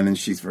Marianne, and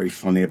she's very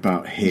funny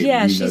about him.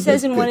 Yeah, she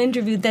says in one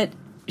interview that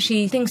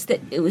she thinks that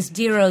it was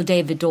dear old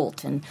David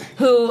Dalton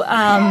who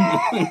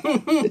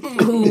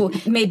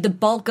made the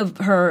bulk of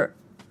her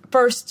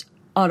first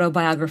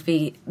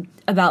autobiography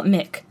about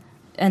Mick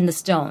and the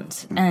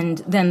Stones, and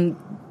then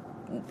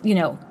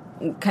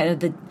kind of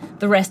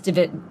the rest of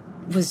it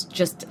was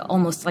just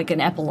almost like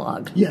an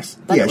epilogue. Yes.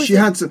 She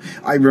had some.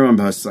 I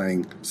remember her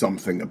saying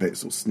something a bit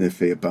sort of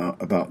sniffy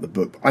about the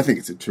book. I think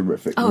it's a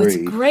terrific read. It's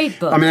a great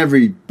book. I mean,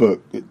 every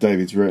book that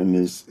David's written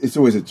it's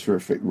always a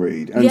terrific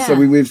read. And so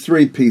we have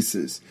 3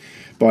 pieces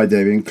by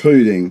David,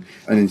 including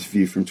an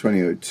interview from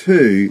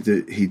 2002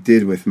 that he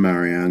did with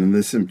Marianne, and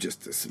there's some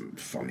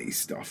funny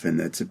stuff in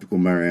there, typical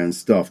Marianne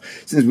stuff.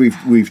 Since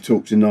we've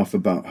talked enough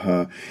about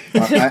her,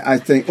 I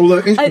think.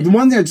 Although the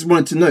one thing I just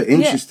wanted to note,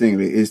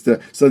 interestingly, is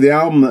that the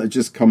album that had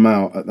just come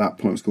out at that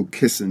point was called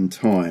 "Kissin'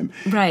 Time,"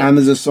 right? And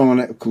there's a song on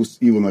it, of course,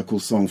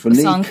 called "Song for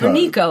Nico." Song for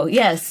Nico,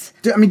 yes.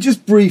 I mean,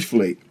 just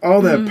briefly,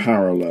 are there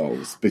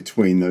parallels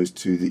between those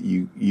two that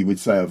you would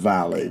say are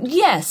valid?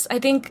 Yes, I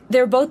think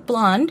they're both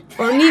blonde,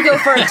 or Nico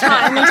for a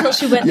time until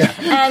she went,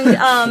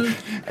 and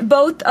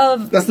both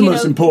of that's the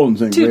most important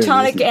thing.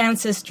 Teutonic really,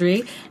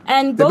 ancestry,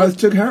 and they both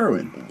took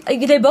heroin.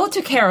 They both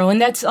took heroin.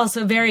 That's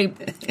also very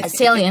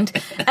salient,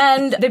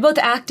 and they both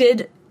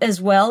acted as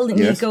well.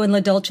 Nico in La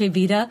Dolce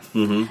Vita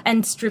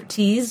and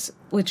Striptease,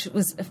 which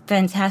was a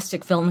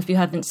fantastic film. If you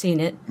haven't seen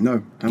it,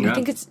 no, I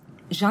think it's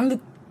Jean-Luc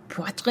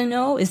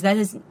Poitrenaud. Is that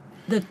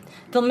the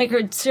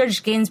filmmaker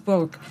Serge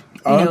Gainsbourg?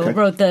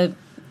 Wrote the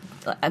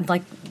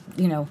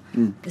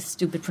this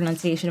stupid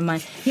pronunciation of mine.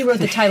 He wrote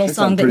the title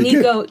song that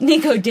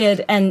Nico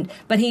did,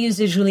 but he used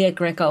the Juliette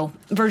Greco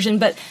version.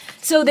 But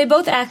so they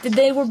both acted.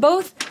 They were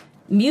both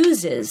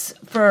muses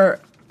for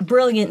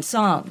brilliant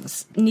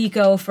songs.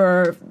 Nico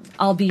for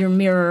 "I'll Be Your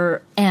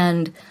Mirror"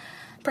 and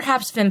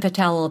perhaps "Femme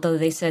Fatale," although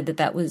they said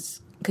that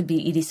could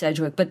be Edie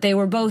Sedgwick. But they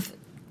were both.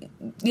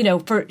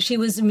 She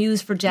was a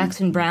muse for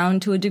Jackson Browne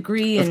to a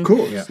degree. And, of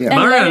course. Yeah.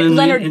 And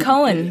Leonard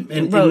Cohen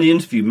in wrote... the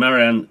interview,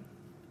 Marianne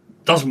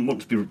doesn't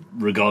want to be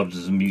regarded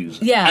as a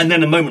muse. Yeah. And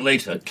then a moment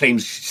later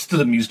claims she's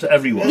still a muse to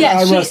everyone. Yeah,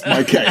 I rest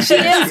my case. She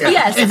is,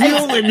 yes. If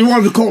you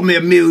want to call me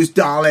a muse,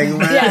 darling,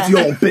 it's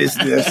your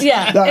business.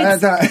 Yeah. Again,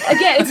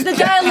 it's the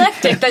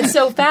dialectic that's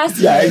so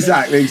fascinating. Yeah,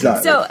 exactly.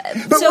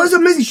 But what was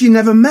amazing, she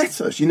never met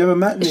her. She never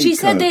met Nico. She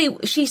said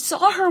she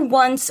saw her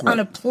once on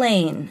a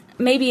plane,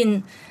 maybe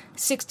in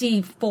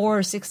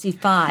 64,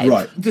 65.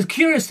 Right. The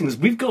curious thing is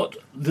we've got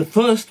the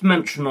first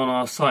mention on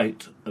our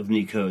site of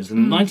Nico is a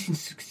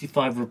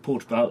 1965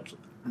 report about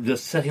the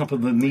setting up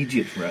of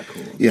Immediate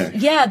Records.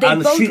 Yeah, they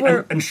both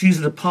were... And she's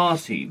at a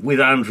party with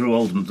Andrew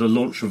Oldham, the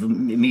launch of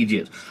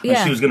Immediate, and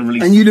she was going to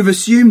release... And you'd have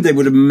assumed they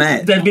would have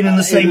met. They'd been in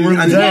the same room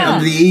under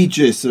the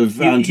aegis of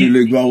Andrew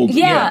Luke Oldham.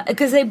 Yeah,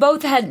 because they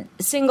both had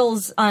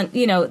singles on,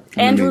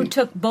 Andrew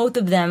took both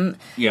of them.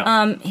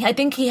 Yeah. I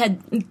think he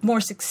had more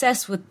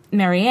success with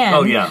Marianne.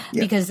 Oh, yeah.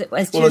 Because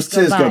as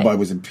Tears Go By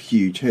was a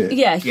huge hit.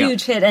 Yeah,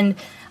 huge hit. And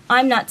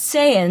I'm Not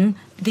Saying,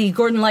 the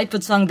Gordon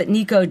Lightfoot song that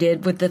Nico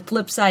did, with the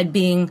flip side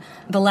being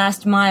The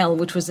Last Mile,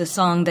 which was a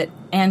song that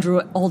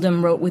Andrew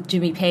Oldham wrote with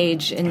Jimmy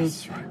Page, and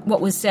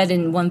what was said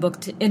in one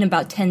book in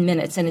about 10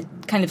 minutes. And it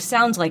kind of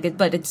sounds like it,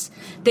 but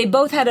they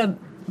both had a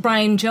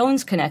Brian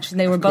Jones connection.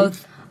 They were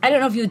both... I don't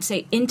know if you would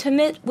say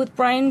intimate with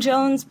Brian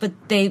Jones, but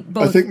they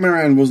both... I think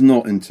Marianne was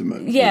not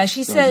intimate. Yeah,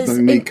 she says...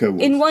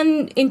 In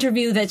one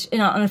interview that's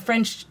on a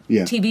French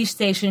TV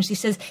station, she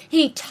says,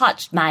 he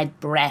touched my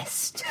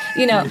breast.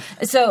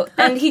 So...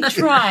 And he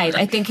tried.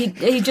 I think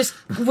he just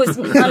was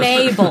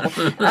unable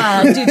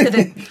due to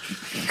the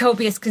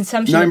copious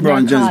consumption of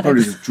Brian narcotics. Jones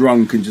probably just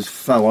drunk and just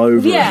fell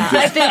over and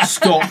I think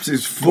stopped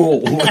his fall.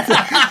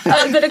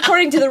 But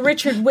according to the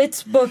Richard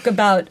Witt's book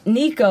about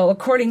Nico,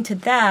 according to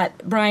that,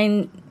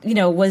 Brian...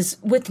 was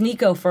with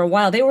Nico for a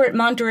while. They were at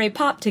Monterey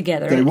Pop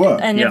together. They were.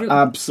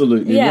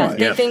 Absolutely right.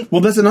 They think... Well,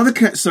 there's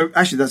another... So,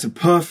 actually, that's a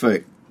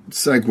perfect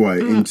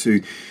segue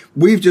into...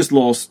 We've just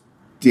lost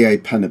D.A.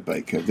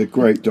 Pennebaker, the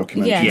great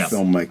documentary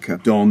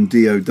filmmaker. Don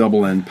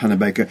D-O-N-N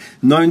Pennebaker,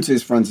 known to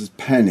his friends as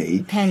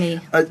Penny.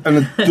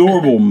 An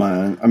adorable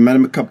man. I met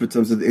him a couple of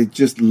times. I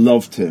just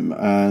loved him.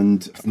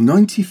 And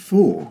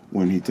 94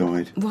 when he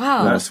died.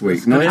 Wow. Last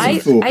week.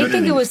 94. I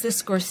think it was the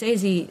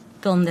Scorsese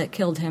film that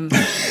killed him.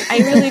 I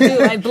really do.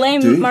 I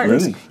blame Martin.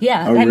 Really?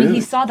 Yeah. Oh, really?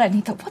 He saw that and he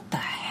thought, what the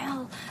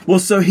hell? Well,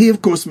 so he,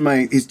 of course,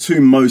 made his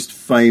two most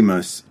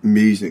famous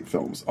music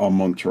films are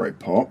Monterey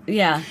Pop.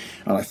 Yeah.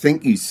 And I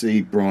think you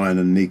see Brian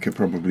and Nika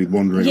probably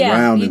wandering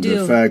around in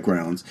the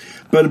fairgrounds.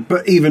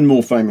 But even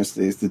more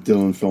famously is the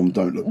Dylan film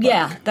Don't Look Back.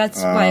 Yeah,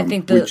 that's why I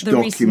think which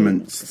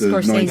documents the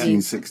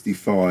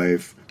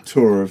 1965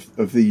 tour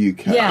of the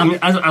UK. Yeah. I mean,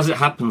 as it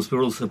happens,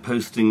 we're also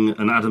posting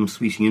an Adam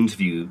Sweeting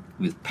interview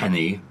with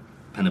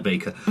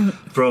Pennebaker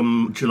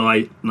from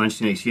July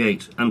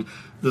 1988, and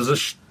there's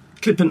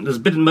there's a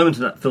bit of a moment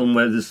in that film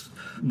where this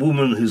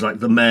woman who's like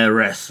the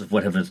mayoress of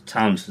whatever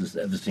town is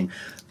everything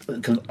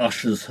kind of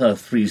ushers her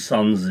three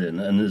sons in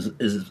and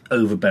is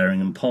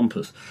overbearing and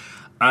pompous,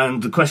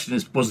 and the question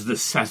is, was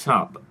this set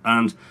up?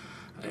 And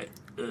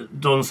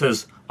Don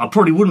says, I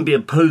probably wouldn't be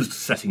opposed to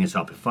setting it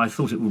up if I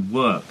thought it would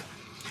work,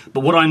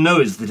 but what I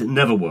know is that it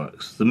never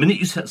works. The minute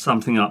you set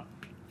something up,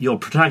 your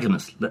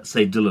protagonist, let's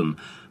say Dylan,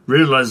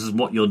 realises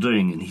what you're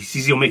doing and he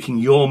sees you're making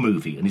your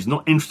movie and he's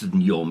not interested in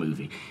your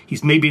movie.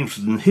 He's maybe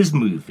interested in his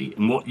movie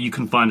and what you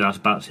can find out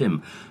about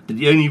him. But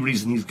the only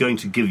reason he's going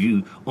to give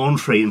you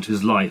entree into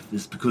his life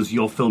is because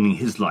you're filming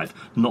his life,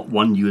 not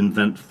one you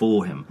invent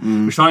for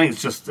him. Which I think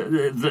is just,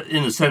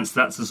 in a sense,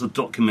 that's a sort of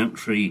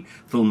documentary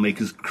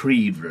filmmaker's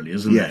creed, really,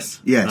 isn't it?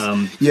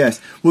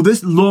 Yes. Well,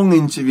 this long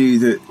interview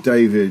that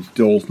David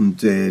Dalton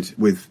did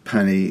with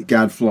Penny,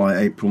 Gadfly,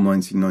 April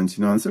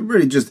 1999, so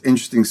really just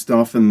interesting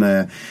stuff in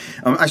there.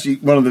 Actually,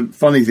 one of the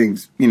funny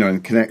things,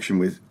 in connection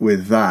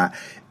with that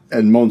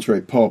and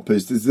Monterey Pop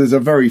is there's a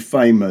very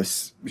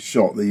famous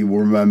shot that you will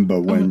remember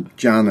when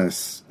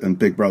Janice and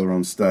Big Brother are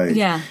on stage.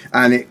 Yeah.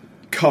 And it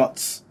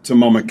cuts to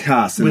Mama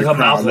Cass and the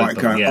crowd like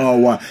going, oh,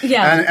 wow.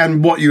 Yeah.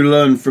 And what you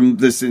learn from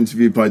this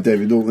interview by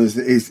David Dalton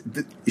is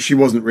that she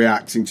wasn't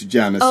reacting to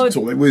Janice at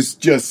all. It was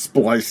just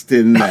spliced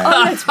in there.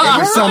 It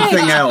was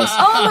something else.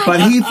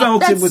 But he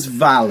felt it was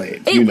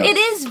valid. It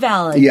is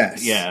valid.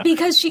 Yes. Yeah.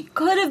 Because she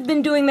could have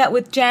been doing that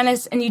with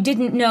Janice and you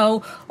didn't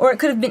know, or it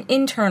could have been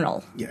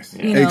internal. Yes,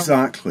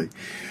 exactly.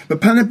 But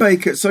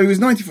Pennebaker, so he was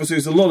 94, so he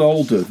was a lot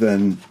older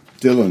than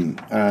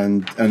Dylan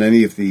and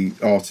any of the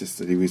artists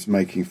that he was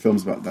making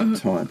films about at that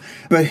time.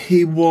 But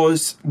he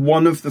was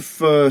one of the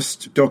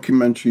first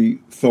documentary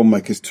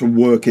filmmakers to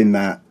work in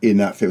that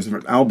field.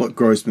 So Albert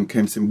Grossman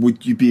came to him,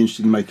 would you be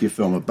interested in making a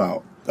film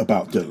about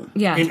about Dylan.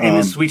 Yeah. In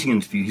his Sweeting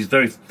interview, he's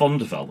very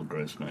fond of Albert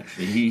Grossman,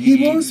 actually.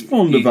 He was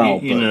fond of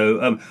Albert. You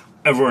know,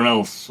 everyone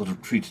else sort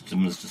of treated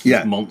him as just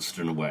this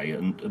monster in a way,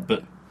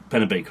 but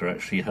Pennebaker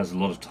actually has a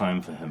lot of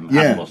time for him.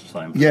 Had a lot of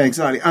time for him.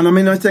 Exactly. And I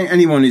mean, I think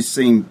anyone who's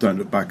seen Don't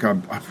Look Back,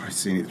 I've probably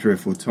seen it 3 or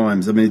 4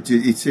 times. I mean,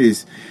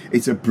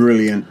 it's a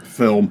brilliant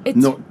film,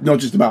 not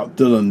just about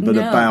Dylan, but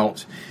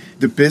about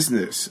the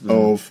business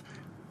of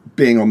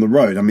being on the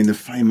road. I mean, the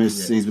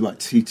famous scenes with like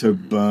Tito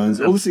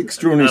Burns, all this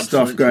extraordinary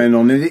stuff going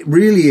on, and it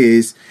really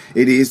is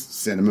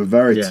cinema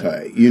verite.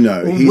 Yeah. You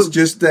know, he's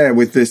just there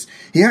with this.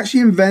 He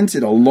actually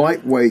invented a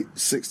lightweight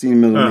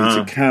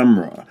 16mm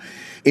camera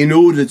in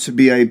order to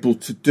be able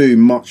to do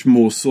much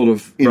more sort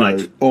of, you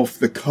know,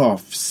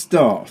 off-the-cuff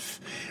stuff.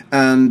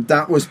 And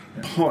that was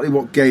partly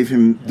what gave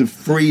him the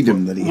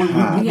freedom that he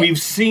had. We've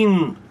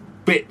seen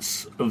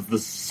bits of the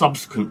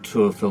subsequent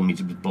tour film he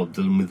did with Bob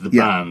Dylan with the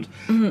band,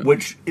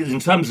 which is, in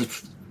terms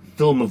of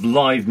film of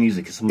live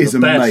music, is some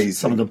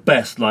of the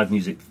best live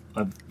music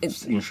I've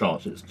seen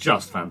shot. It's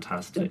just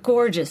fantastic.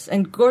 Gorgeous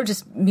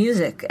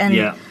music.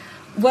 And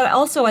what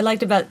also I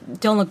liked about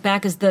Don't Look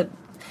Back is the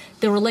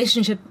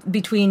relationship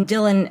between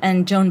Dylan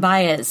and Joan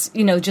Baez,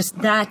 you know, just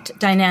that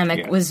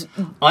dynamic was...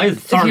 I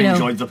thoroughly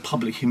enjoyed the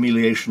public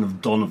humiliation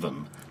of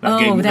Donovan.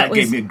 That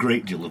gave me a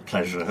great deal of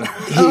pleasure.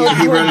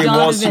 He really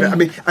was. I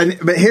mean,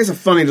 but here's a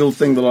funny little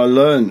thing that I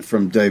learned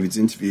from David's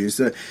interview, is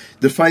that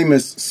the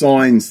famous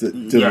signs that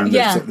Dylan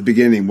lifts at the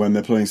beginning when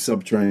they're playing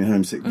Subterranean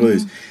Homesick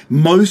Blues,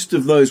 most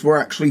of those were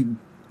actually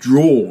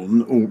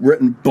drawn or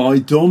written by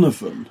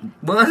Donovan.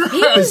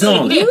 He was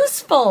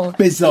useful.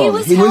 Bizarre.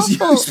 He was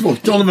useful.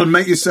 Donovan,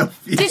 make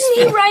yourself useful.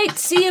 Didn't he write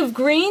Sea of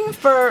Green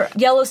for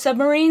Yellow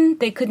Submarine?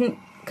 They couldn't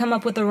come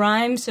up with a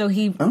rhyme, so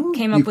he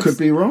came up with... You could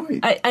be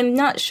right. I'm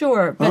not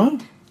sure,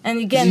 but... And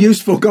again, he's a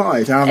useful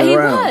guy to have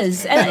around. He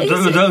was.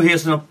 Although he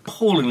has an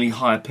appallingly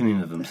high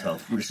opinion of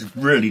himself, which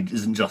really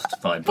isn't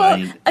justified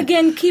by...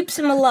 again, keeps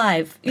him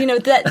alive. You know,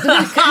 that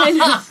kind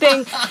of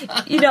thing.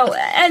 You know,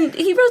 and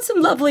he wrote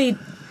some lovely...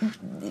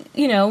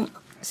 You know,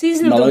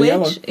 Season Mellow of the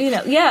Yellow. Witch. You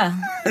know, yeah.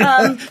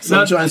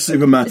 Sunshine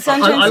Superman.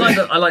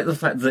 I like the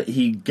fact that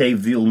he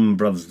gave the Allman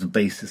Brothers the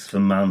basis for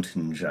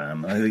Mountain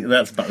Jam. I think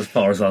that's about as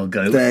far as I'll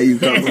go. There you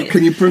go.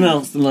 Can you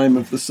pronounce the name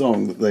of the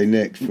song that they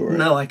nicked for it?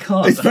 No, I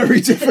can't. It's very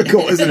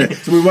difficult, isn't it?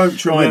 So we won't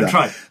try that.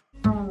 Try.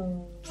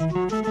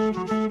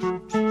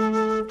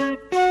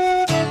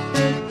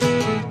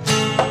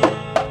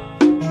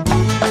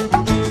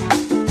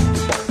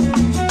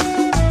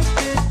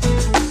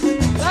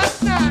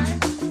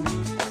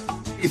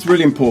 It's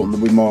really important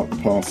that we mark the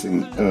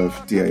passing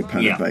of D.A.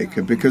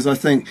 Pennebaker because I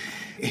think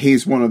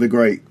he's one of the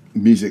great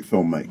music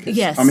filmmakers.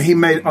 Yes. I mean, he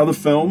made other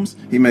films.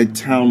 He made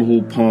Town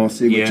Hall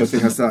Party, which I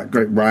think has that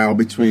great row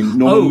between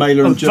Norman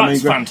Mailer and Jimmy.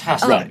 That's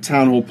fantastic. Right,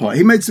 Town Hall Party.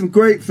 He made some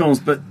great films,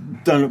 but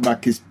Don't Look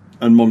Back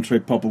and Monterey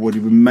Pop would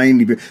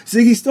mainly be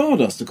Ziggy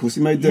Stardust, of course.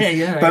 He made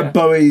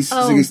Bowie's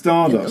Ziggy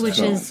Stardust, which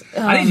film. is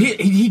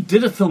he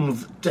did a film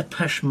with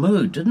Depeche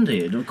Mode, didn't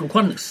he?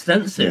 Quite an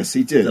extensive. Yes,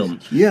 he did. Film.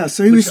 Yeah,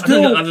 so he was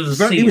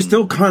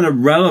still kind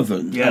of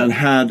relevant and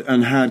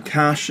had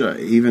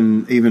cachet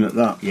even at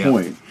that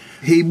point.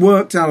 He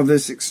worked out of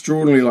this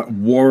extraordinary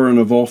warren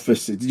of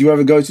offices. Did you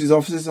ever go to his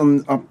offices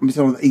on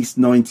East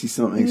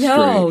 90-something Street?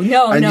 No.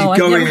 And you'd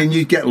go in and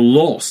you'd get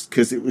lost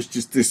because it was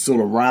just this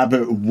sort of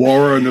rabbit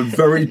warren of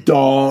very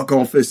dark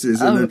offices,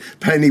 and then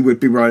Penny would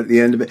be right at the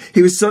end of it.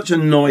 He was such a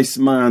nice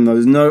man. There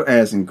was no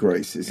airs and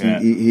graces. Yeah.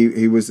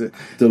 He was a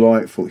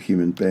delightful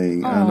human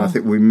being, and I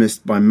think we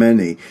missed by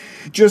many.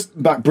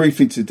 Just back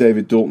briefly to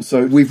David Dalton.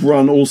 So we've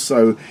run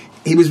also...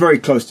 He was very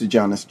close to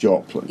Janis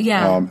Joplin,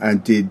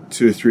 and did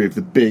 2 or 3 of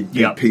the big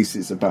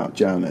pieces about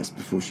Janis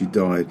before she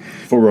died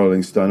for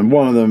Rolling Stone. And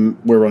one of them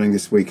we're running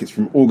this week. It's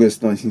from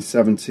August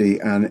 1970,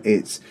 and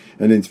it's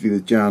an interview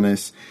with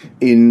Janis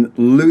in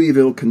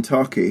Louisville,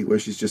 Kentucky, where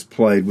she's just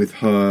played with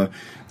her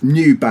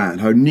new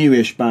band, her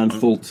newish band,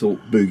 Full Tilt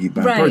Boogie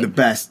Band. Right. Probably the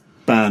best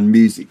band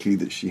musically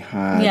that she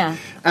had,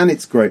 and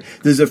it's great.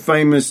 There's a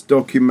famous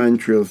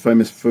documentary, or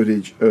famous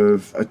footage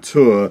of a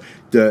tour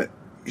that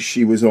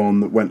she was on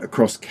that went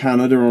across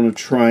Canada on a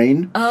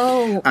train.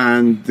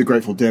 And the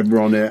Grateful Dead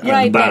were on it,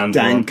 and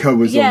Danko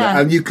was on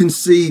it. And you can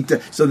see,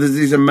 so there's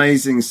these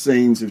amazing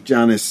scenes of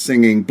Janis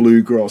singing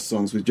bluegrass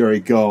songs with Jerry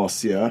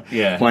Garcia,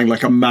 playing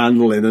like a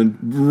mandolin, and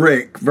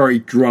Rick, very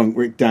drunk,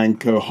 Rick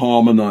Danko,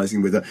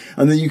 harmonising with her.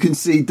 And then you can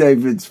see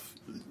David's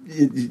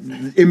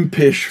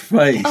impish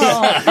face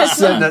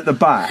sitting at the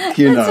back,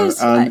 and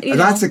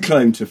that's a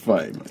claim to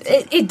fame.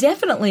 It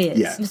definitely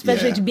is,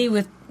 especially to be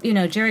with,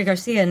 Jerry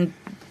Garcia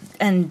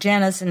and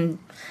Janis and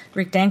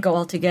Rick Danko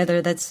all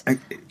together. That's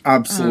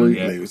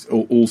absolutely it was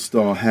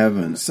all-star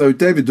heaven. So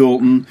David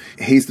Dalton,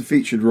 he's the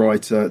featured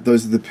writer.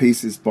 Those are the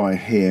pieces by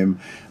him,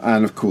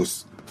 and of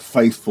course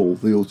Faithfull,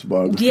 the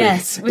autobiography,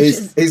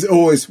 is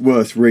always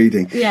worth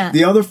reading.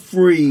 The other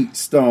free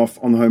stuff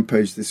on the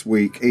homepage this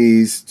week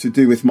is to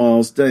do with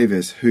Miles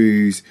Davis,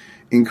 whose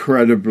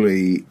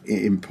incredibly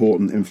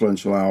important,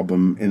 influential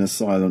album In a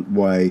Silent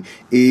Way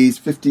is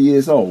 50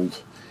 years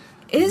old.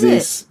 Is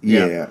this it?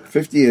 year. Yeah.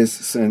 50 years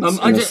since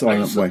In a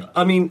Silent Way.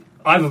 I mean,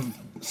 I have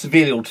a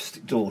severely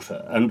autistic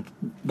daughter, and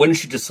when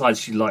she decides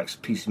she likes a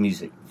piece of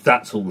music,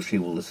 that's all she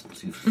will listen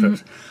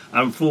to.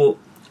 And for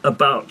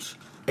about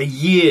a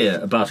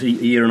year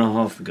and a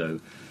half ago,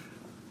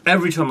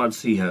 every time I'd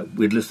see her,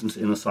 we'd listen to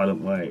In a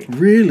Silent Way.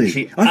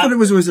 Really? I thought it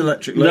was always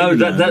Electric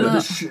Ladyland.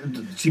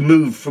 No, she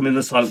moved from In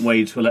a Silent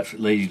Way to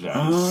Electric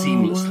Ladyland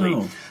seamlessly.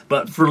 Wow.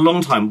 But for a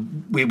long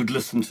time, we would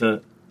listen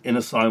to In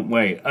a Silent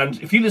Way.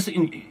 And if you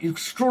listen,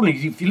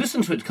 extraordinary, if you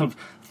listen to it kind of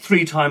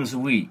 3 times a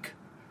week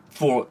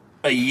for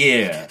a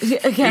year,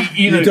 Okay.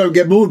 You don't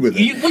get bored with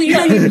it.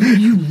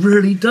 You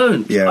really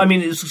don't. Yeah. I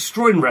mean, it's an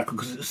extraordinary record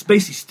because it's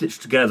basically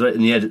stitched together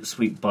in the edit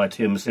suite by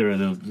Tia Masiro,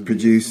 the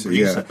Producer,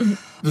 yeah.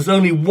 There's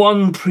only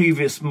one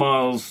previous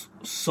Miles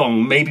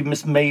song, maybe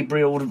Miss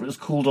Maybury or whatever it was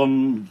called,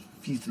 on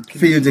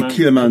Via de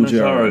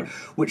Kilimanjaro,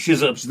 which is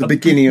the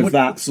beginning of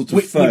that sort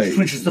of phase.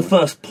 Which is the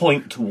first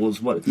point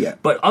towards what... Yeah.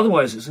 But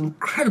otherwise, it's an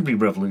incredibly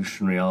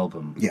revolutionary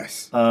album.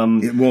 Yes,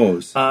 it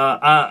was.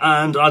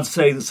 And I'd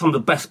say that some of the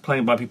best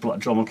playing by people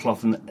like John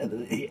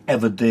McLaughlin he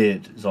ever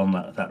did is on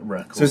that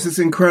record. So it's this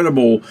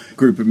incredible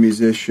group of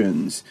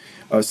musicians,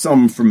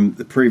 some from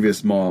the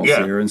previous Miles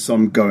era and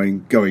some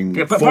going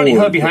Yeah, but apparently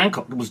Herbie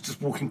Hancock was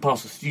just walking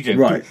past the studio.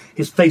 Right.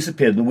 His face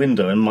appeared in the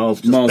window and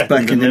Miles just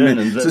beckoned him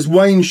in. So it's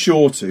Wayne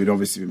Shorter, who'd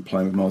obviously been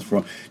playing with Miles for a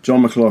while,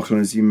 John McLaughlin,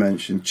 as you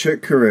mentioned,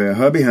 Chick Corea,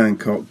 Herbie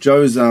Hancock,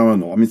 Joe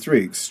Zawinul, I mean,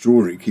 3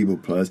 extraordinary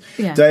keyboard players,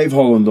 Dave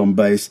Holland on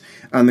bass,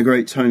 and the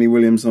great Tony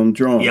Williams on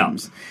drums. Yeah.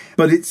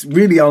 But it's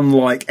really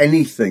unlike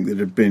anything that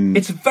had been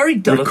It's a very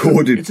delicate,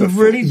 recorded it's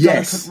before. a really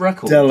delicate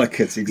record.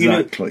 Delicate,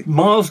 exactly.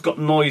 Miles got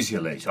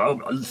noisier later.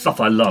 Stuff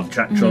I love,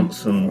 Jack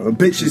Johnson.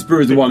 Bitches Brew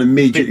is the one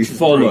immediately Bitches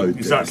followed. Brew,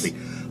 exactly.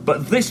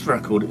 But this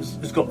record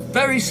has got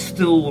very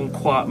still and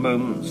quiet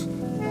moments.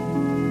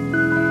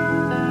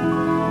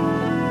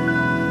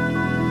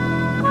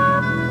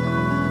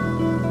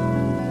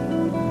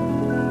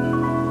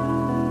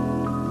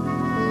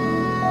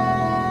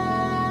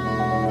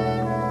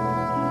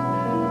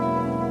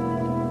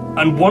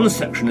 And one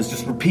section is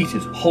just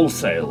repeated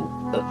wholesale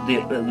at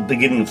the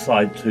beginning of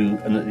side 2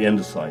 and at the end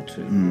of side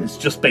 2. It's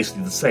just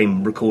basically the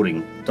same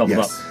recording doubled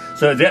up.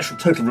 So the actual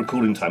total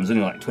recording time is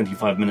only like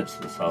 25 minutes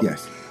for this album.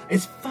 Yes.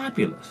 It's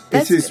fabulous.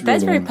 That's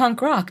very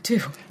punk rock too.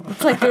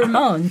 It's like the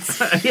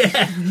Ramones.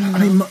 Yeah.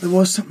 I mean, there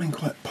was something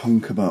quite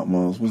punk about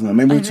Miles, wasn't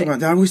there? I mean, we talk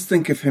about. I always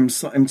think of him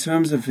in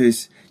terms of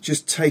his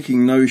just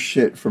taking no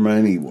shit from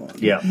anyone.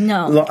 Yeah.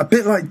 No. Like, a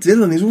bit like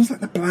Dylan. He's almost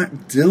like the Black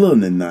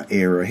Dylan in that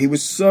era. He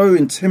was so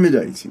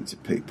intimidating to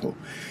people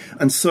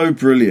and so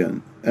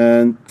brilliant.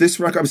 And this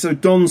record, so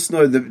Don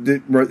Snow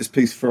that wrote this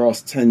piece for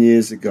us 10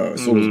 years ago,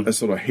 a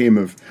sort of hymn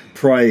of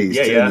praise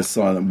In a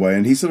Silent Way,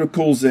 and he sort of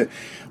calls it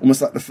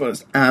almost like the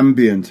first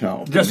ambient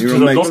album. Just he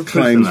makes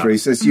claims for it. He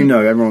says,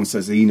 everyone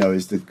says Eno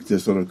is the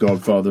sort of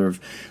godfather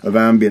of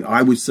ambient.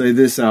 I would say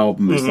this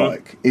album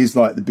is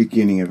like the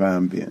beginning of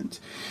ambient.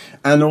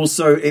 And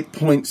also, it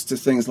points to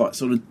things like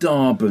sort of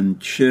dub and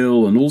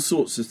chill and all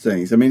sorts of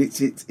things. I mean,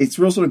 it's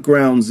real sort of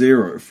ground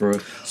zero for a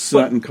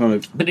certain kind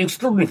of... But the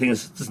extraordinary thing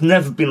is, there's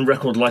never been a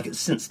record like it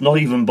since, not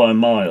even by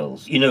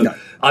Miles. No.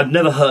 I've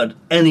never heard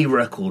any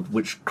record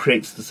which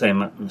creates the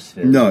same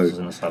atmosphere. No. As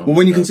In a Silent Well,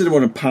 when you does. consider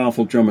what a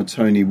powerful drummer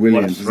Tony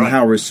Williams is and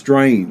how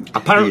restrained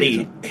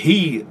apparently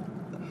he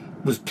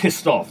was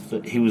pissed off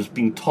that he was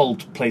being told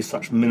to play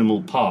such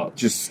minimal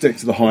parts. Just stick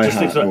to the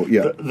hi-hat.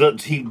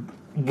 That he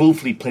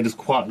willfully played as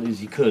quietly as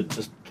he could,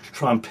 just to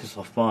try and piss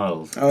off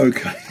Miles.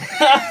 Okay.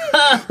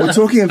 Well,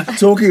 talking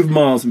of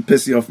Miles and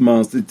pissing off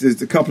Miles,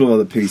 there's a couple of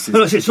other pieces.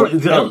 No, sorry,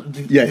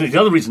 the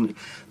other reason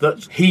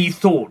that he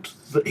thought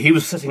that he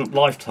was setting up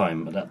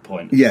Lifetime at that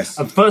point. Yes.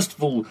 And first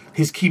of all,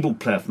 his keyboard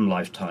player from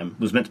Lifetime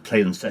was meant to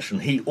play in the session.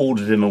 He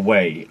ordered him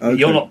away. Okay.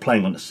 You're not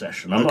playing on the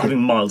session. I'm not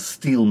having Miles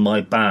steal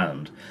my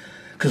band.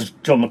 Because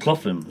John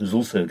McLaughlin, who's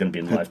also going to be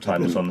in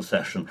Lifetime, was on the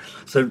session.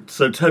 So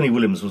Tony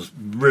Williams was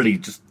really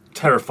just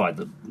terrified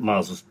that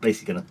Miles was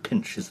basically going to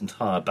pinch his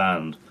entire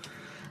band.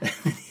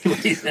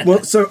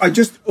 Well, so I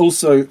just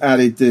also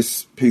added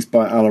this piece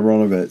by Al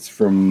Aronovitz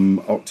from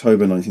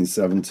October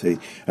 1970,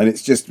 and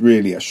it's just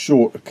really a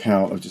short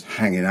account of just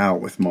hanging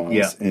out with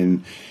Miles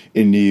in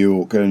New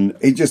York, and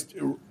he just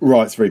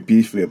writes very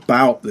beautifully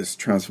about this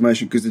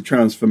transformation, because the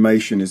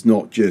transformation is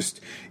not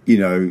just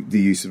the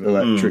use of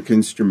electric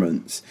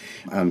instruments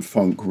and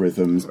funk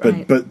rhythms,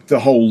 but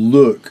the whole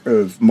look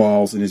of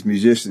Miles and his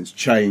musicians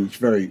changed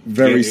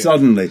very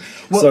suddenly.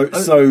 Well,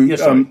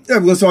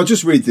 So I'll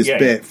just read this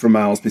bit from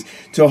Al's piece.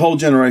 To a whole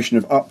generation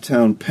of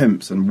uptown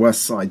pimps and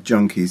West Side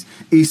junkies,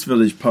 East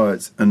Village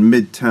poets and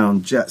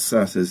Midtown jet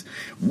setters,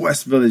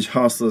 West Village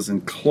hustlers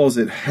and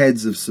closet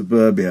heads of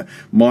suburbia,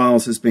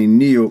 Miles has been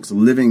New York's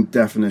living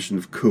definition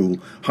of cool,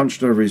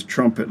 hunched over his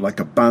trumpet like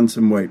a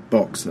bantamweight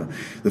boxer,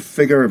 the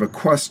figure of a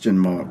question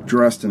mark,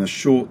 dressed in a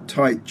short,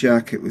 tight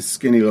jacket with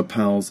skinny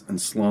lapels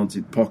and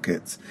slanted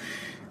pockets.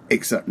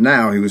 except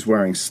now he was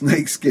wearing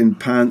snakeskin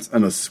pants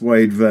and a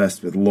suede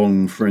vest with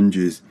long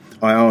fringes.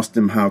 I asked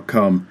him how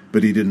come,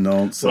 but he didn't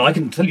answer. Well, I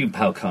can tell you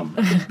how come.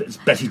 It's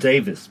Betty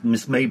Davis,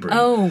 Miss Maybury.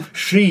 Oh.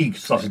 She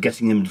started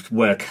getting him to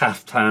wear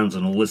caftans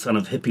and all this kind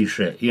of hippie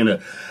shit, you know.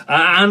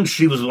 And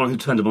she was the one who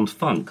turned him on to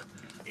funk.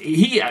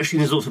 He actually,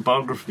 in his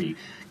autobiography,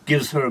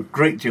 gives her a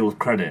great deal of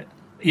credit.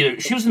 You know,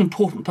 she was an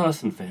important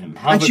person for him.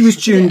 And she was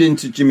tuned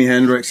into Jimi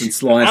Hendrix and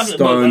Sly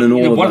Stone and all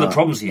of that. One of the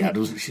problems he had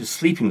was that she was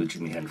sleeping with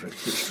Jimi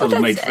Hendrix, which sort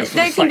of made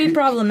that can be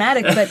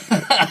problematic, but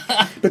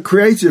but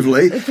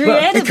creatively,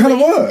 it kind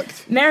of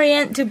worked.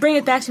 Marianne, to bring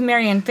it back to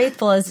Marianne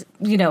Faithfull, as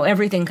you know,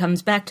 everything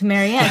comes back to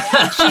Marianne.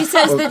 She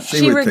says that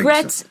she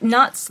regrets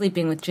not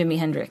sleeping with Jimi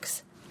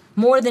Hendrix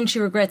more than she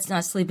regrets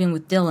not sleeping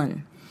with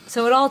Dylan.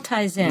 So it all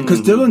ties in.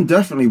 Because Dylan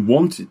definitely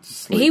wanted to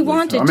sleep. He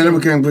wanted to. I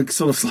mean, we're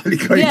sort of slightly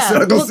going in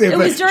circles here. It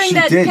was during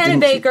that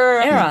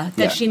Pennebaker era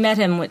that she met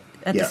him at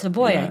the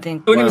Savoy, I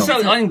think. Well, I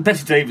think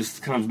Betty Davis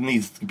kind of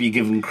needs to be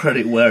given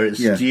credit where it's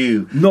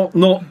due. Not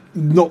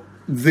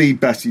the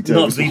Betty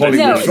Davis, the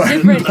Hollywood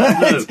fan.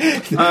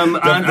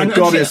 The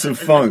goddess of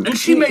funk. And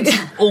she made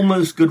some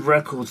almost good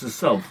records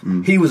herself.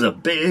 He was a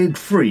big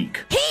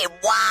freak. He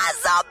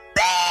was a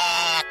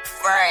big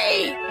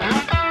freak.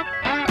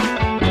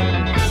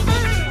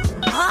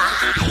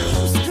 I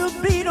used to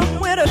beat him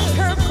with a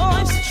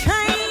turquoise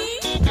chain.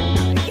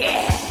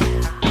 Yeah.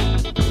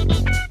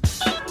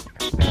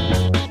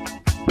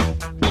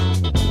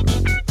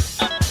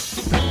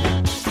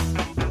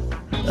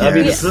 I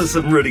mean, there's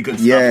some really good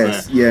stuff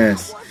there.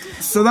 Yes.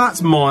 So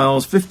that's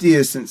Miles, 50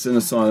 years since In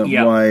a Silent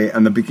Way,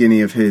 and the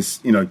beginning of his,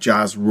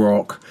 jazz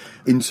rock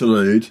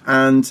interlude.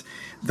 And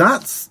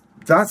that's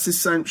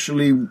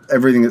essentially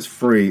everything that's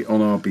free on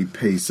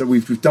RBP. So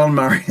we've done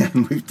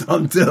Marianne, we've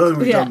done Dylan,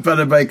 we've done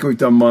Pennebaker, we've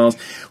done Miles.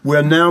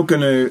 We're now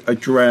going to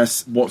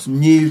address what's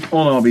new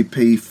on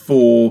RBP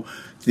for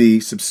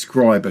the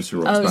subscriber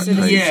to Rock's Back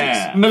pages.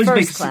 Yeah, Melody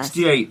Maker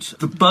 68.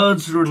 The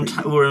Byrds were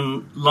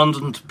in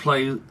London to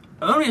play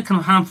only a kind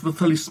of handful of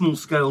fairly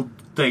small-scale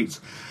dates.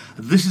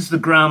 This is the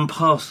Graham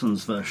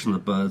Parsons version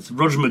of the Byrds.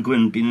 Roger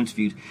McGuinn being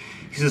interviewed.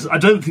 He says, I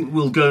don't think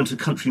we'll go into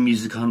country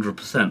music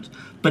 100%,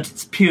 but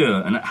it's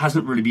pure and it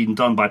hasn't really been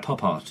done by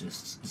pop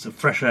artists. It's a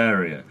fresh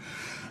area.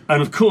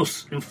 And of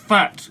course, in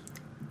fact,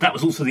 that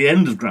was also the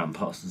end of Graham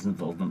Parsons'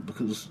 involvement,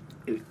 because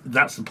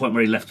that's the point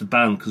where he left the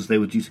band because they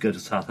were due to go to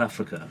South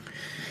Africa.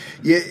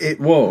 Yeah, it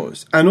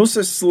was. And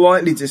also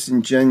slightly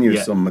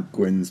disingenuous on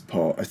McGuinn's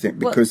part, I think,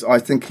 because I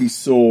think he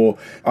saw...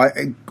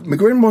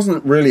 McGuinn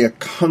wasn't really a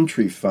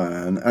country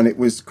fan, and it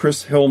was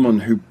Chris Hillman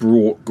who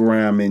brought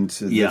Graham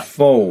into the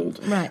fold.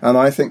 Right. And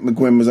I think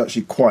McGuinn was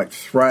actually quite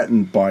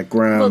threatened by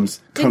Graham's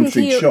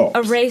country chops.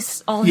 Didn't he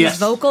erase all his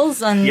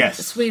vocals on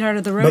Sweetheart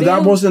of the Rodeo?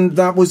 But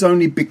that was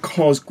only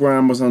because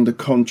Graham was under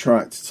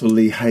contract to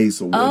Lee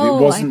Hazelwood. It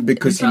wasn't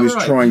because he was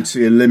trying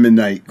to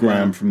eliminate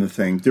Graham from the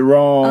thing. There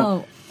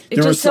are...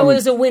 It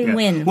was a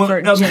win-win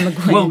for Jim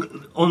McGuinn. Well,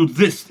 on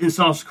this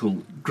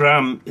article,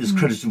 Graham is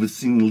credited with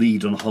singing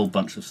lead on a whole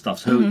bunch of stuff.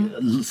 So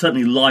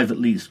certainly live, at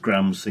least,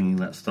 Graham was singing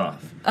that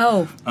stuff.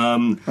 Oh.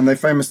 And they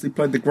famously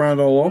played the Grand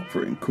Ole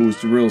Opry and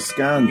caused a real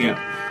scandal. Yeah.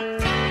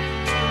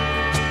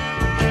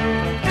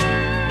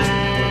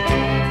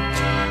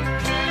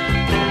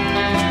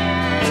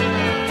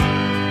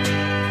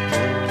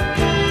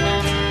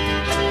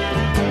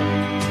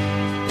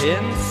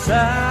 In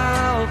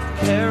South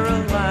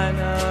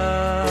Carolina,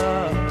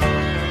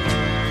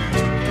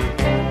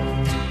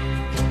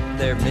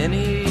 there are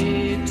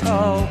many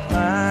tall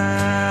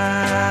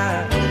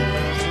pines.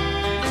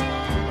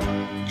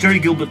 Jerry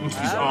Gilbert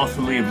interviews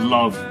Arthur Lee of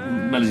Love,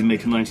 Melody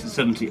Maker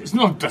 1970. It's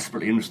not a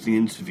desperately interesting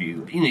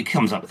interview. It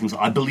comes up with things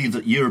like, I believe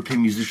that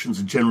European musicians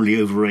are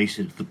generally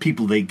overrated. The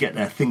people they get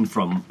their thing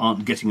from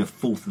aren't getting a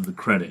fourth of the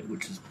credit,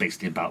 which is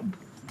basically about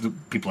the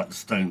people like the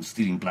Stones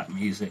stealing black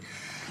music.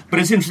 But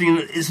it's interesting,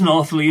 it's an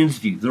Arthur Lee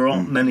interview. There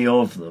aren't many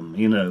of them,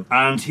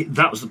 And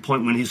that was the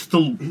point when he's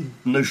still,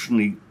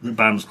 notionally, the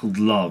band was called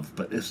Love,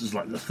 but this is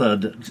like the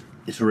third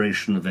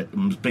iteration of it,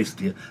 and was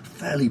basically a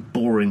fairly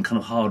boring kind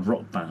of hard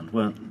rock band,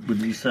 would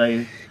you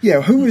say?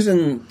 Yeah, who was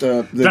in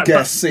the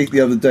guest seat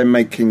the other day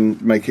making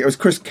it was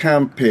Chris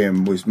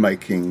Campion was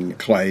making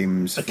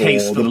claims for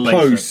the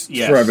post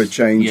Forever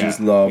Changes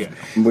Love,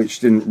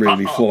 which didn't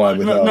really fly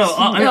with us.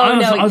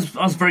 I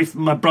was very...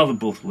 My brother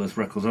bought all those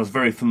records. I was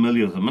very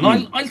familiar with them,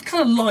 and I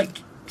kind of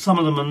liked some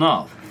of them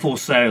enough. For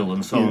Sale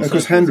and so on.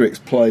 Because Hendrix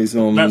plays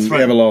on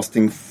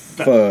Everlasting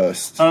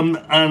First.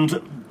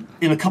 And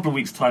in a couple of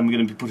weeks' time, we're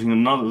going to be putting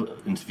another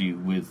interview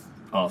with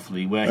Arthur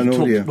Lee,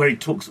 where he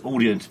talks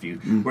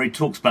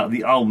about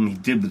the album he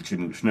did with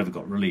Jimmy, which never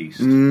got released.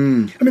 I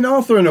mean,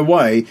 Arthur, in a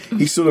way,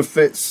 he sort of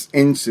fits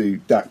into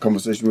that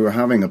conversation we were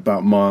having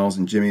about Miles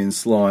and Jimmy and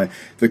Sly,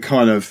 the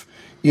kind of,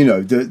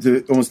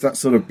 the almost that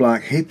sort of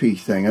black hippie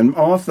thing. And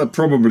Arthur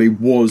probably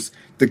was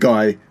the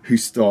guy who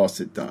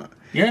started that.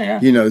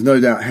 Yeah. You know, there's no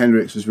doubt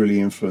Hendrix was really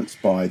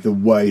influenced by the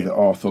way that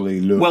Arthur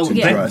Lee looked Well, and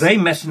dressed. they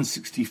met in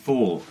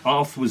 '64.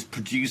 Arthur was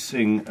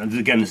producing, and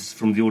again, this is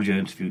from the audio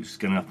interview, which is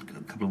going up in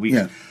a couple of weeks,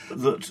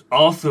 that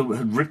Arthur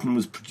had written and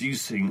was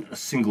producing a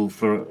single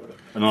for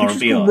an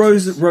R&B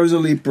artist.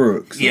 Rosalie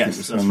Brooks.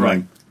 Yes, that's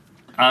right.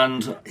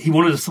 And he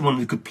wanted someone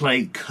who could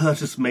play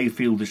Curtis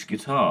Mayfieldish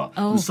guitar.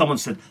 Oh. And someone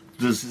said,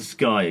 there's this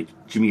guy,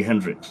 Jimi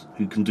Hendrix,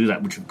 who can do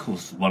that, which of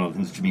course is one of the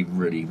things Jimmy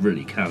really,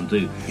 really can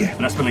do. Yeah.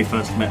 And that's when they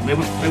first met. They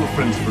were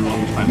friends for a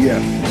long time. Yeah.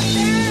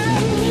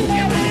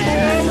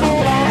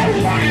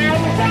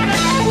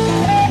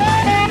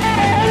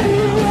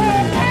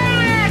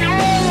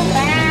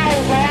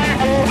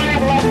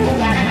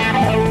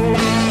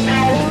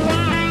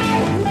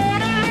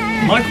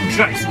 Michael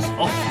Jackson's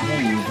Off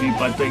the Wall, reviewed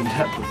by David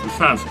Hepworth and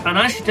fans. And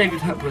actually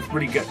David Hepworth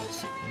really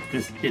gets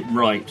it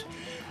right,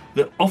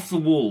 that Off the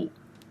Wall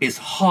is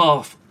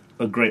half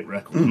a great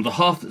record. And the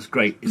half that's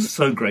great is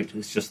so great,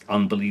 it's just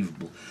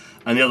unbelievable.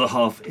 And the other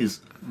half is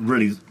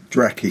really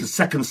Drecky. the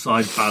second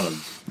side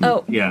ballads.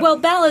 Oh, Yeah. well,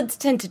 ballads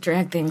tend to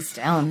drag things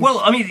down. Well,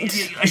 I mean,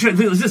 actually,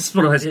 this is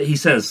what he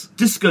says.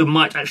 Disco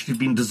might actually have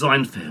been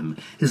designed for him.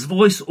 His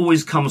voice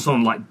always comes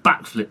on like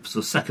backflips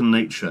or second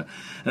nature.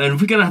 And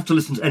if we're going to have to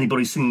listen to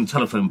anybody singing the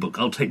telephone book,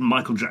 I'll take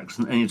Michael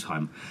Jackson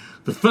anytime.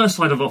 The first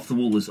side of Off the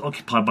Wall is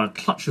occupied by a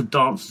clutch of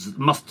dancers that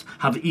must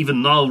have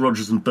even Nile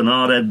Rodgers and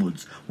Bernard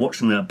Edwards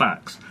watching their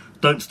backs.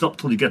 Don't stop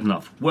till you get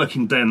enough.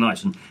 Working day and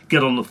night and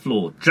get on the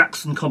floor.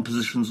 Jackson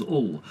compositions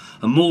all.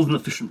 And more than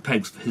efficient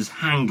pegs for his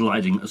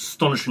hang-gliding,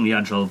 astonishingly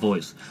agile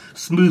voice.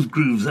 Smooth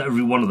grooves,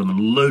 every one of them, and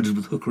loaded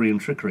with hookery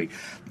and trickery.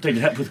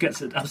 David Hepworth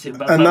gets it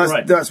absolutely about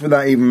right. That's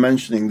without even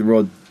mentioning the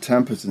Rod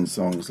Temperton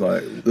songs.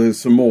 Like, there's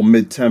some more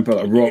mid-tempo,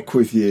 like Rock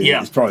With You.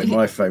 Yeah. It's probably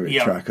my favourite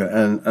track.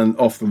 And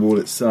Off the Wall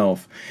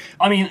itself.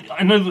 I mean,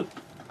 I know that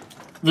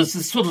there's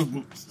this sort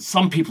of...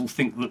 Some people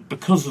think that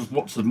because of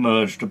what's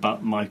emerged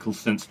about Michael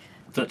since...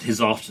 that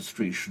his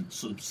artistry should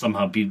sort of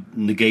somehow be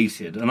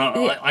negated, and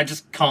I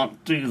just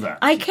can't do that.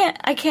 I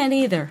can't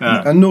either.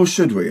 And nor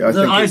should we. I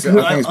think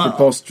it's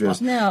preposterous.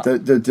 No.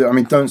 I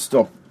mean, Don't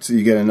Stop Till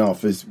You Get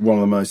Enough is one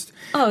of the most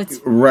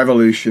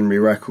revolutionary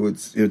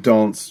records,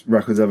 dance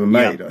records ever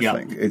made. I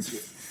think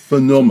it's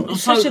phenomenal.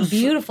 Such a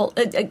beautiful,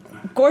 a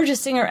gorgeous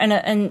singer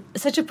and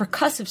such a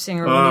percussive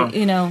singer. Well,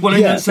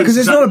 because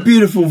it's not a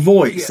beautiful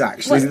voice.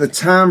 Actually, the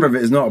timbre of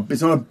it is not.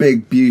 It's not a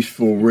big,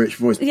 beautiful, rich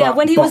voice. Yeah,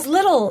 when he was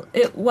little,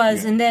 it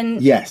was, and then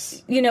if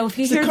you it's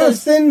hear a kind of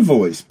thin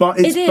voice, but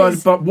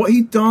but what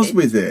he does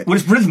with it, well,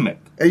 it's rhythmic,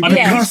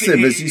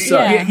 percussive, as you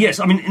say. Yes,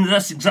 I mean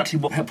that's exactly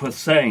what Hepworth's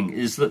saying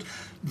is that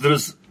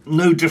there's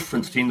no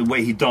difference between the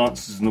way he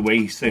dances and the way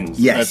he sings.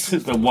 Yes,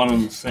 they're one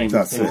and the same.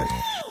 That's thing. it.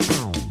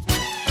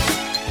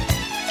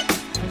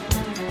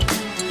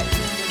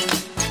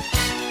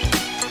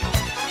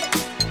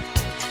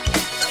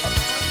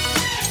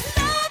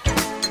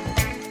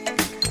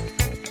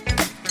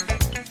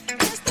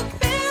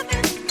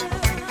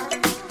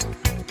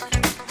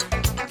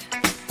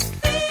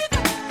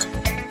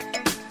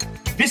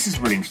 This is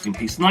a really interesting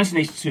piece.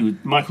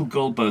 1982, Michael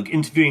Goldberg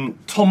interviewing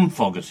Tom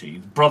Fogerty,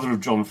 brother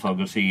of John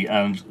Fogerty,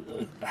 and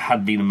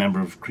had been a member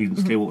of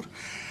Creedence Clearwater.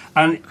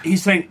 And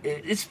he's saying,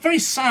 it's very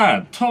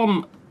sad.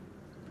 Tom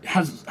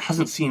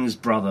hasn't seen his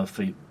brother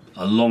for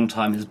a long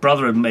time. His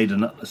brother had made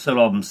a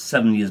solo album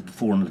 7 years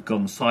before and had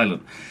gone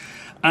silent.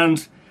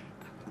 And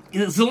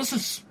there's lots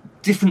of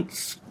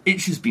different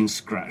itches being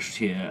scratched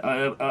here.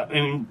 I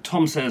mean,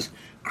 Tom says,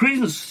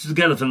 Creedence was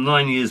together for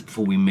 9 years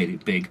before we made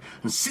it big,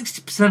 and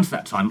 60% of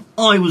that time,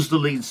 I was the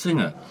lead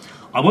singer.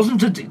 I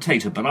wasn't a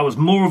dictator, but I was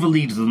more of a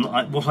leader than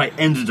what I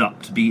ended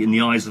up to be in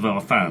the eyes of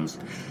our fans.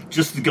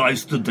 Just the guy who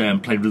stood there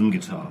and played rhythm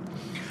guitar.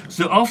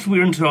 So after we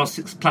were into our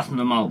 6th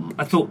platinum album,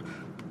 I thought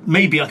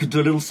maybe I could do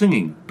a little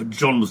singing, but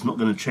John was not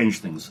going to change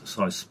things,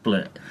 so I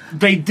split.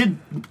 They did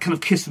kind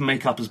of kiss and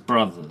make up as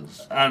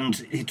brothers, and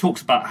he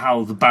talks about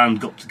how the band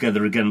got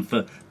together again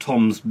for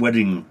Tom's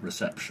wedding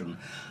reception,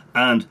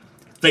 and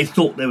they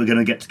thought they were going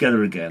to get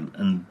together again,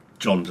 and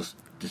John just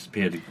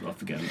disappeared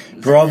off again.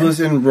 Brothers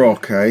in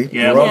Rock, eh?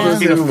 Yeah, Brothers there's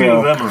been a in few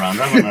of Rock. them around,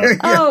 haven't there?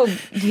 Oh,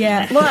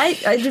 yeah. Well,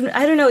 I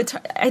don't know.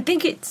 I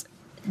think it's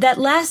that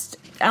last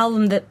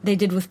album that they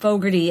did with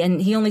Fogerty,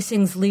 and he only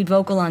sings lead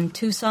vocal on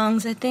 2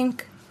 songs, I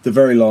think. The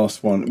very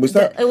last one. Was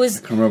that? It was I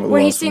can't remember what the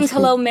where he last sings one's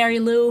Hello, called. Mary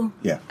Lou.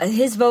 Yeah.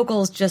 His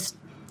vocals just,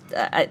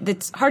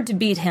 it's hard to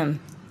beat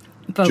him.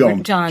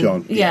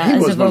 John. Yeah, He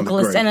as was a one of the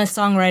vocalist great- and a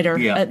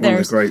songwriter. Yeah, one of the One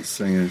of the great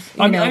singers.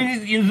 I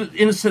mean,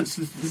 in a sense,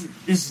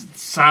 it's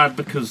sad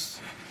because,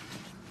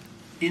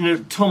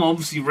 Tom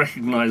obviously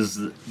recognises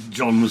that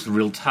John was the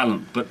real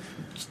talent, but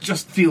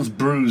just feels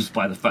bruised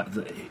by the fact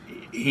that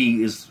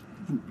he is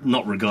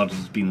not regarded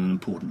as being an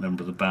important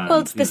member of the band. Well,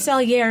 it's the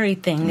Salieri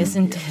thing,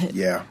 isn't it?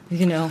 Yeah.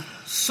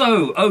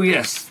 So,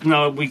 yes,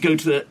 now we go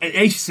to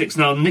 86.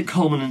 Now, Nick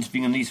Coleman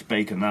interviewing Anita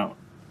Baker. Now,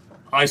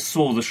 I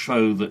saw the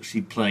show that she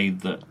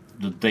played the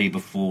day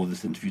before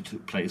this interview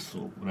took place,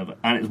 or whatever,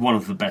 and it's one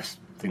of the best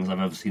things I've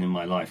ever seen in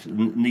my life.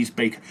 Anita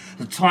Baker,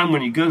 at a time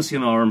when you go and see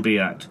an R&B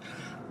act,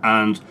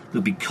 and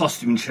there'll be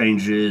costume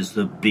changes,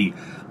 there'll be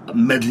a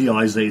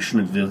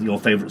medleyization of your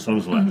favourite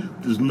songs.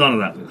 There's none of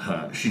that with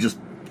her. She just,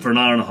 for an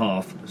hour and a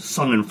half,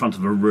 sung in front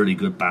of a really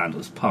good band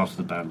as part of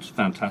the band. It's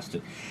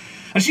fantastic.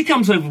 And she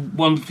comes over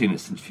wonderfully in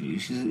this interview.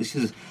 She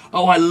says,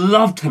 "Oh, I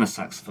love tenor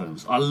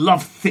saxophones. I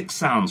love thick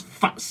sounds,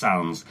 fat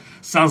sounds,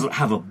 sounds that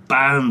have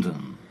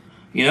abandon."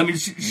 You know, I mean,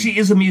 she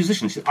is a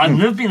musician. I've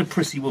never been a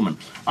prissy woman.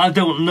 I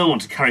don't want no one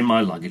to carry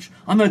my luggage.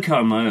 I'm okay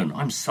on my own.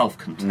 I'm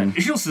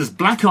self-content. She also says,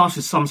 black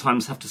artists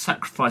sometimes have to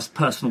sacrifice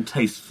personal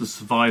taste for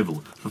survival,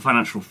 for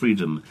financial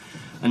freedom,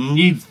 and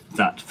need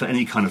that for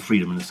any kind of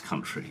freedom in this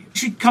country.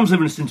 She comes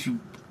over in this interview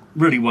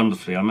really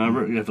wonderfully. I mean, I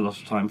really have a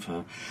lot of time for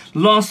her.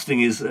 Last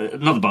thing is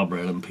another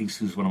Barbara Ellen piece,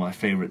 who's one of my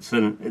favourites,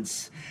 and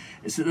it's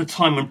at the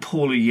time when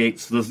Paula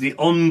Yates, there's the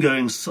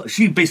ongoing...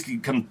 She basically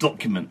kind of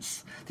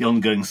documents the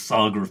ongoing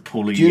saga of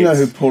Paula Yates. Do you know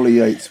who Paula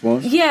Yates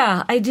was?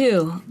 Yeah, I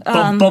do.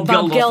 Bob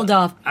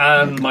Geldof.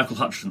 And Michael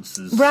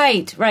Hutchinson's...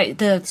 Right.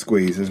 The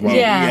Squeeze as well.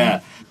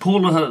 Yeah.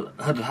 Paula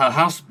had her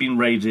house been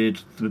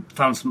raided,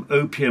 found some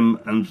opium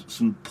and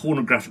some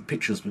pornographic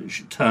pictures, which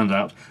it turned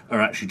out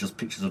are actually just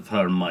pictures of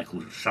her and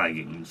Michael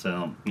shagging.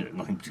 So,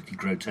 nothing particularly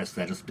grotesque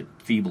there, just a bit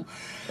feeble.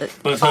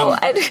 But,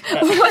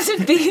 was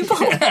it feeble?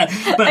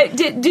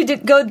 Did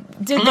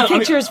the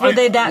pictures, were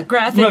they that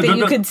graphic that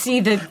you could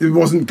see the... It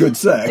wasn't good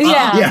sex.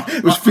 Yeah.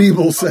 It was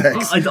feeble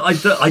sex. I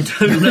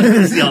don't know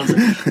is the answer.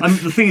 I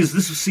mean, the thing is,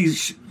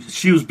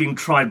 she was being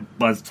tried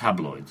by the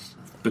tabloids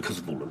because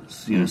of all of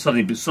this. You know,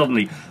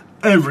 suddenly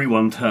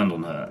everyone turned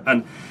on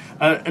her.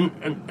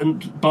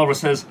 And Barbara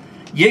says,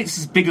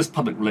 Yeats's biggest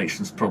public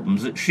relations problem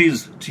is that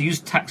she's, to use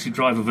taxi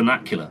driver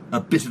vernacular,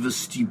 a bit of a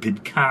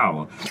stupid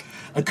cow.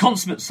 A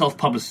consummate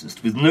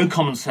self-publicist with no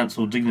common sense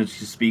or dignity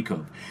to speak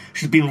of,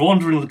 she's been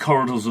wandering the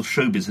corridors of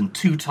showbiz in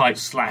too tight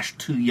 /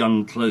 too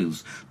young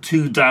clothes,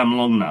 too damn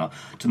long now,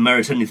 to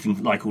merit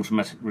anything like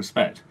automatic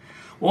respect.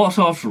 What,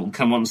 after all,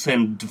 can one say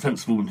in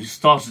defence of a woman who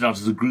started out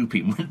as a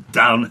groupie and went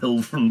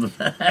downhill from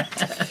there?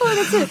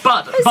 It's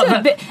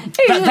a bit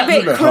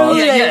cruel,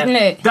 isn't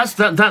it?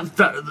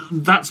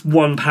 That's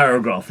one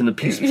paragraph in the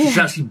piece. She's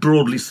actually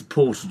broadly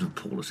supported of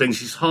Paula, saying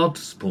she's hard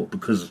to support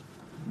because of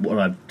what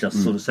I've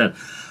just sort of said.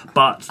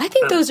 But I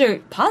think those are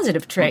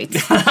positive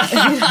traits. But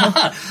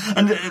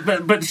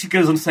she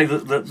goes on to say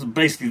that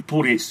basically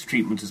Paula Yates'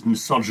 treatment is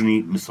misogyny,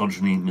 and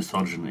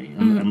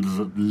there's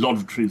a lot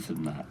of truth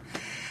in that.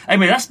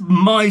 Anyway, that's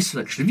my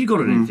selection. Have you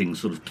got anything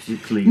sort of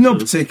particularly? Not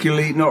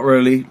particularly, not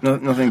really.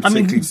 Nothing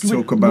particularly to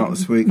talk about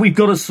this week. We've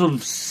got a sort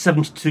of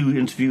 72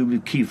 interview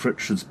with Keith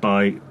Richards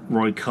by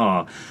Roy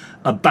Carr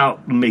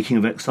about the making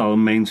of Exile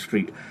on Main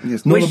Street.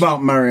 Yes, not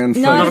about Marianne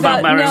Faithfull. Not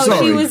about Marianne.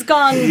 No, she was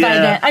gone by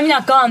then. I mean,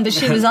 not gone, but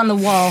she was on the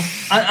wall.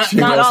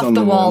 Not off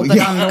the wall, but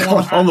on the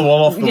wall. On the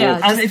wall, off the wall.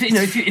 And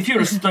if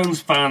you're a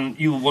Stones fan,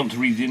 you will want to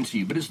read the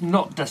interview, but it's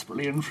not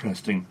desperately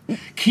interesting.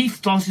 Keith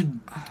started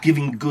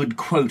giving good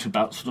quote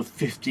about sort of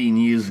 15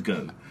 years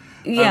ago.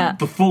 Yeah.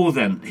 Before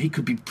then, he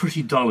could be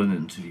pretty dull in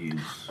interviews.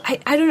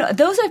 I don't know.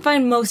 Those I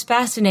find most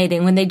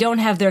fascinating when they don't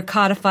have their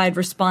codified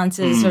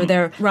responses or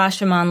their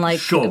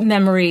Rashomon-like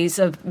memories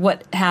of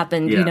what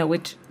happened,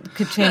 which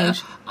could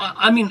change.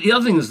 I mean, the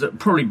other thing is that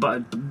probably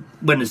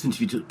when this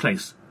interview took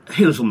place,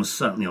 he was almost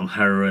certainly on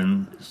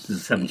heroin. This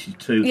is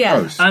 72.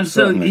 Yeah. And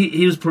so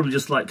he was probably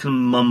just like kind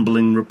of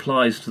mumbling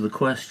replies to the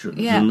questions.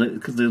 Yeah.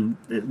 Because it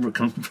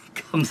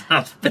comes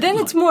out. But then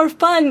it's more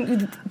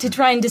fun to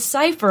try and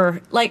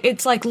decipher. Like,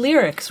 it's like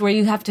lyrics where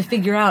you have to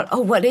figure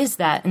out, what is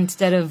that,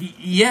 instead of...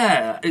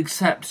 Yeah,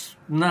 except...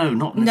 No,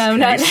 not in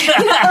this case.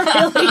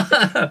 Not really.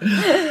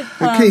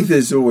 But Keith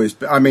has always,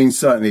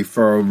 certainly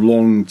for a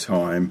long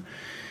time,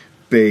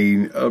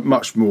 been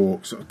much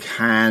more sort of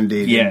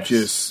candid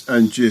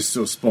and just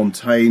sort of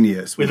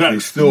spontaneous with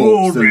his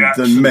thoughts than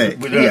Mick.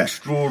 With that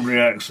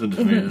extraordinary accent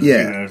of his.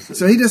 Yeah.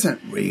 So he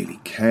doesn't really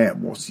care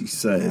what he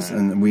says,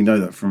 and we know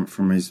that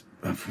from his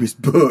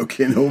book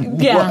in a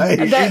way.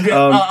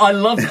 I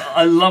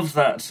love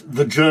that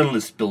the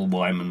journalist Bill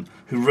Wyman,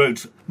 who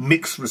wrote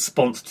Mick's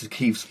response to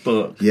Keith's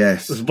book,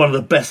 was one of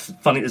the best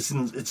funny. It's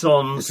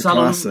on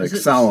Salon. Classic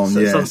Salon.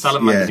 It's on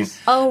Salon magazine.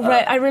 Oh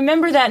right, I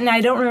remember that, and I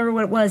don't remember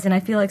what it was, and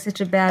I feel like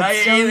such a bad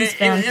Stones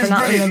fan for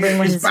not remembering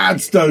what his. Bad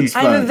Stones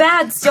fan. I'm a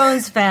bad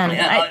Stones fan.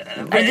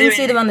 I didn't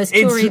see them on this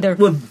tour either.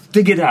 Well,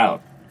 dig it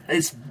out.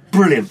 It's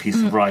brilliant piece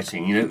of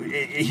writing.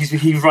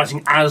 He's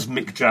writing as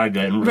Mick Jagger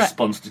in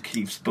response to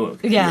Keith's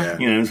book. Yeah.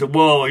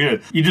 So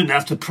you didn't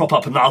have to prop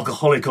up an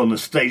alcoholic on the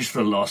stage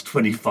for the last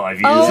 25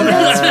 years. Oh,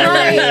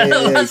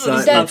 that's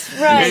right. That's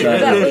right.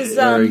 That was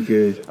very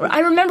good.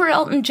 I remember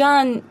Elton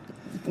John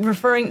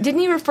didn't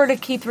he refer to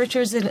Keith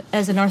Richards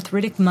as an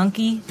arthritic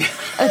monkey?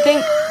 I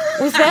think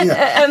was that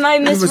am I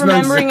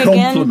misremembering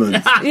again?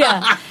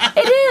 Yeah.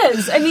 It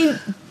is. I mean,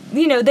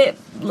 they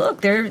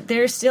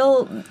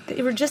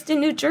were just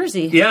in New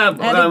Jersey. Yeah,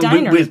 at a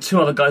diner. with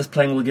two other guys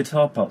playing all the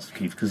guitar parts of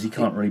Keith, because he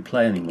can't really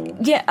play anymore.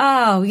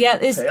 Yeah,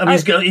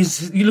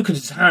 you look at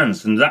his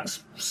hands, and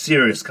that's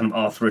serious kind of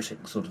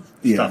arthritic sort of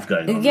stuff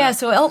going on. Yeah,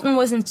 so Elton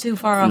wasn't too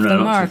far off the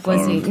mark,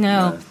 was he?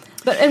 No.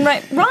 But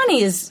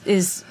Ronnie is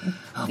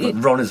Oh,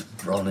 but Ron is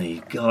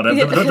Ronnie. God,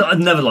 I've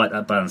never liked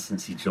that band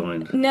since he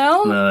joined.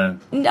 No,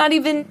 not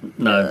even.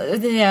 No.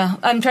 Yeah,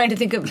 I'm trying to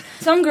think of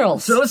Some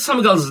Girls. So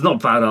Some Girls is not a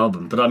bad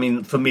album, but I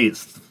mean, for me,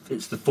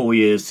 it's the 4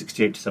 years,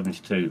 68 to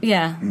 72.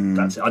 Yeah,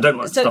 that's it. I don't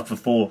like stuff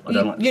before. I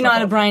don't like. You're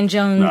not a Brian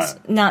Jones,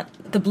 not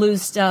the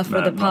blues stuff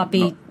or the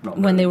poppy not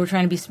when they really. were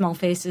trying to be small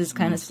faces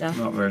kind of stuff.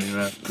 Not really.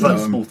 No.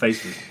 Small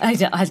faces.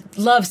 I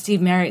love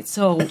Steve Marriott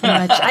so much.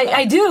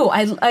 I do.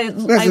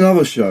 That's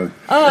another show.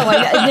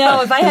 Oh,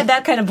 no! If I had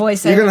that kind of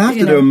voice, You're going to have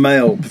to do a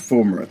male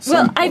performer at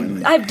some point.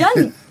 Well, I've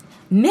done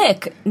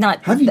Mick.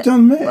 Have you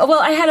done Mick? Well,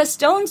 I had a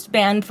Stones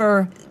band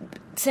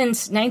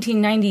since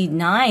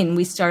 1999.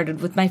 We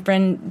started with my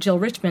friend Jill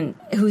Richmond,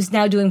 who's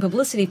now doing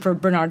publicity for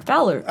Bernard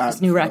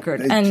Fowler's new record.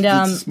 It's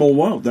a small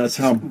world. That's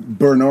how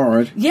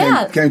Bernard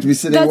came to be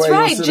sitting that's where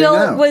right. you're sitting Jill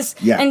now.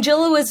 And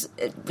Jill was.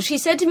 She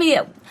said to me,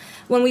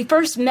 when we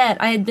first met,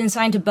 I had been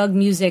signed to Bug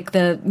Music,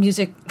 the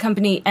music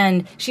company,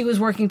 and she was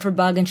working for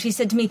Bug, and she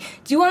said to me,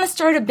 do you want to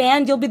start a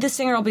band? You'll be the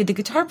singer, I'll be the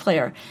guitar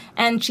player.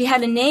 And she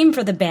had a name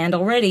for the band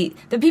already.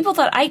 The people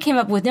thought I came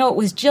up with, no, it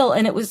was Jill,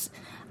 and it was,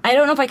 I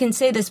don't know if I can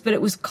say this, but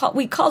it was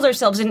we called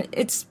ourselves, and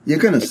it's... You're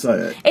going to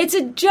say it. It's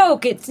a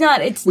joke, we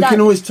can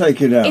always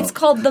take it out. It's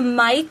called the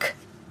Mike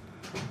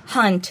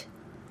Hunt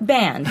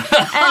Band.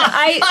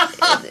 I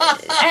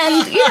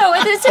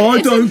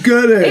don't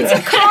get it. It's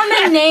a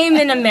common name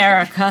in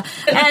America.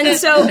 And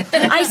so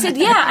I said,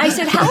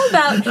 how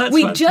about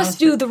we just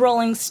do the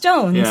Rolling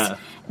Stones? Yeah.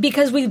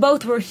 Because we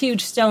both were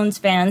huge Stones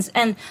fans.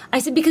 And I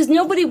said, because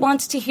nobody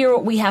wants to hear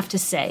what we have to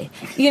say.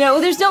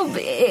 There's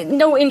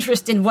no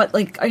interest in what,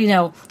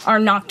 our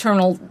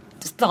nocturnal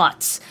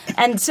thoughts.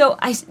 And so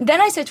I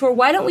said to her,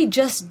 why don't we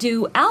just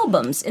do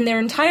albums in their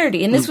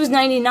entirety? And this was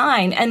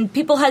 99, and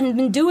people hadn't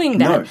been doing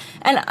that. No.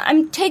 And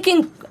I'm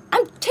taking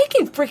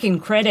freaking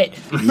credit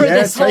for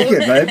this whole... take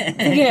it,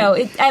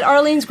 babe. At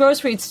Arlene's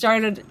Grocery, it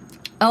started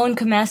Owen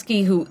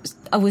Kamaski, who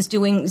was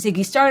doing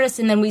Ziggy Stardust,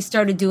 and then we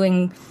started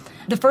doing...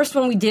 The first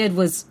one we did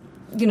was...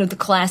 the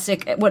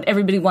classic, what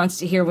everybody wants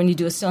to hear when you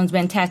do a Stones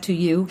band, Tattoo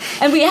You.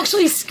 And we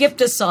actually skipped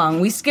a song.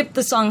 We skipped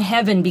the song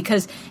Heaven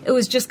because it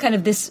was just kind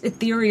of this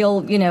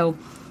ethereal,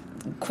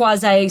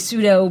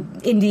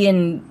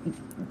 quasi-pseudo-Indian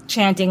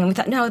chanting. And we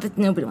thought, no,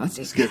 nobody wants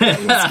to skip.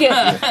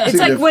 It's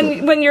like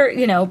when you're,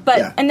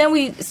 And then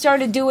we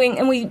started doing,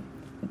 and we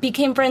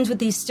became friends with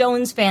these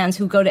Stones fans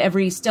who go to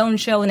every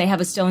Stones show, and they have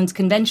a Stones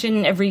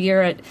convention every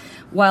year in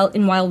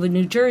Wildwood,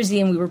 New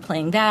Jersey, and we were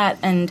playing that.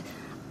 And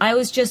I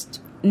was just...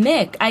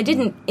 Mick, I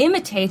didn't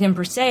imitate him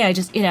per se. I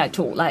just,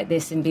 talk like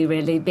this and be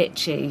really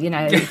bitchy,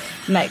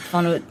 make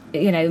fun of,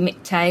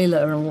 Mick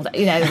Taylor and all that,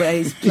 where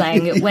he's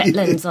playing at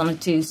Wetlands on a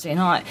Tuesday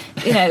night,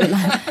 and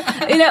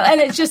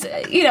it's just,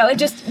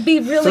 just be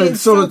really. So it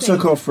sort of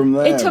took off from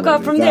there. It took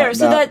off from there.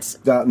 So that's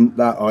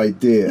that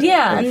idea.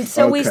 Yeah, and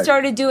so we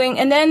started doing,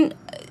 and then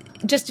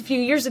just a few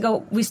years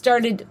ago we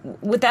started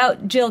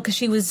without Jill because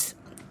she was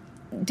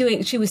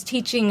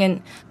teaching,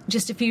 and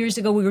just a few years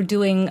ago we were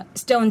doing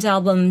Stones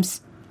albums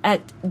at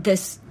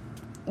this,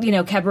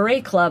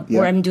 cabaret club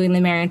where I'm doing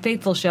the Marianne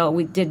Faithfull show.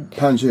 We did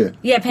Pangaea.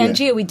 Yeah,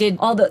 Pangaea. Yeah. We did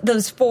all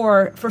those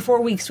for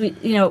 4 weeks. We,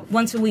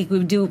 once a week we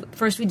would do.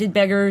 First we did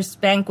Beggars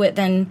Banquet,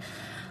 then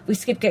we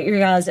skipped Get Your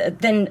Guys,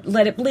 then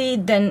Let It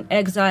Bleed, then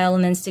Exile,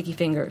 and then Sticky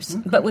Fingers,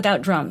 but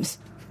without drums.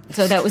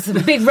 So that was a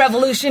big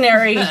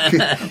revolutionary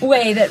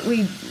way that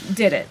we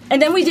did it.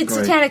 And then we did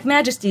Satanic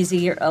Majesties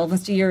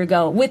almost a year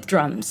ago with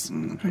drums,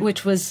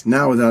 which was...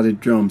 Now with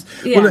added drums.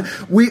 Yeah.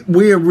 Well,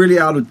 we are really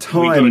out of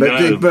time,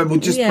 but we'll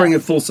just bring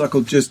it full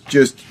circle just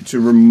to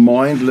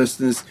remind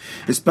listeners,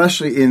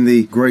 especially in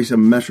the greater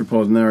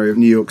metropolitan area of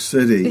New York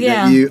City,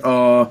 that you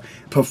are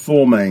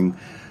performing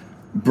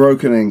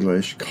Broken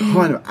English,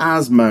 kind of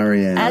as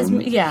Marianne.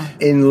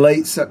 In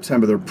late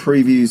September, there are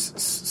previews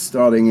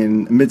starting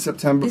in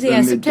mid-September.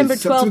 Yeah, September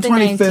 12th and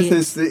 25th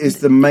 19th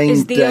is the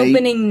main the date.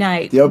 Opening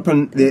night. The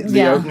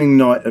opening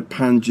night at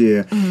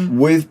Pangaea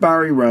with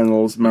Barry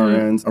Reynolds,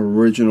 Marianne's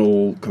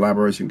original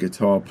collaboration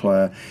guitar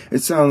player. It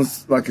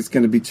sounds like it's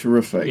going to be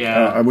terrific.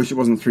 Yeah. I wish it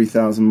wasn't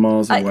 3,000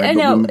 miles away. I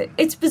know.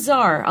 It's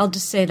bizarre. I'll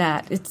just say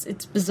that.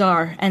 It's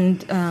bizarre.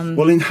 And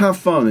well, then have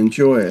fun.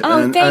 Enjoy it.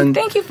 Oh,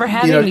 thank you for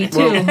having me,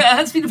 too.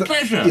 It's been a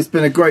pleasure. It's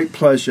been a great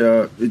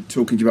pleasure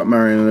talking to you about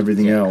Marianne and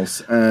everything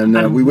else.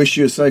 And we wish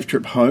you a safe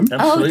trip home.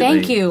 Absolutely. Oh,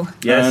 thank you.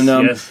 Yes,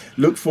 and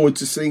look forward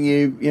to seeing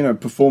you,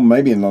 perform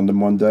maybe in London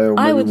one day, or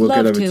maybe we'll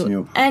get over to New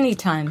York.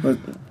 Anytime. But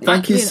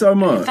thank you so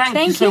much.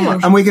 Thank you so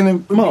much. And we're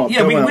going to, Mark,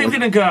 we're going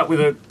to go out with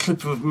a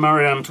clip of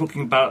Marianne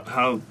talking about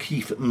how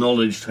Keith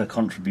acknowledged her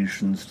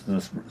contributions to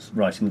the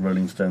writing the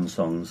Rolling Stones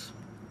songs.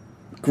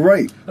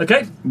 Great.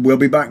 Okay. We'll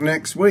be back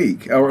next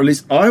week, or at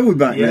least I will be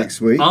back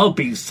next week. I'll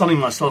be sunning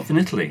myself in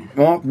Italy.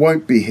 Mark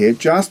won't be here.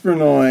 Jasper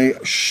and I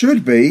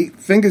should be,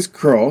 fingers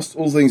crossed,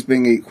 all things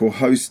being equal,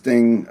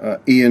 hosting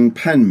Ian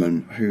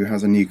Penman, who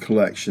has a new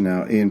collection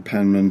out. Ian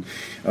Penman,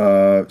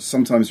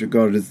 sometimes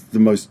regarded as the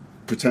most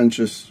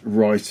pretentious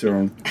writer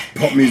on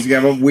pop music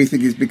ever. We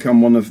think he's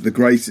become one of the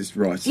greatest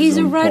writers. He's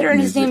a on writer, pop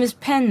and his music. name is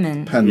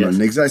Penman. Penman, Yes.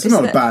 exactly. It's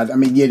not a bad. I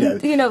mean,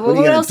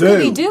 what else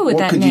could he do with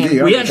that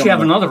name? We actually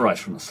have another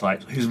writer on the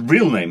site whose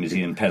real name is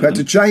Ian Penman. Had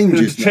to change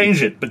Who his name.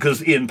 changed it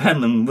because Ian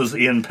Penman was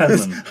Ian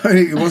Penman.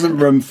 It wasn't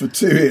room for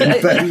two Ian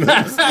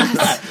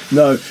Penmans.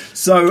 No.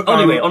 So,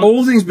 Anyway,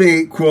 all things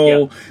being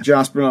equal,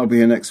 Jasper and I'll be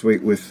here next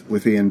week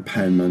with Ian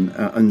Penman.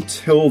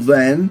 Until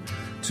then,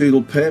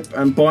 toodle pip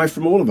and bye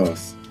from all of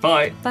us.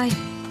 Bye. Bye.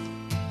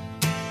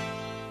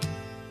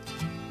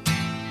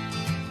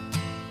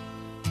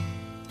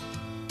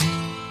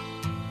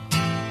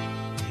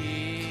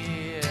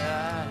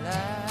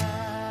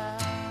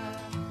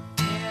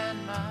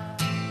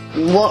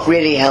 What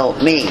really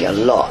helped me a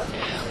lot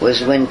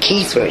was when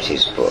Keith wrote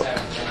his book.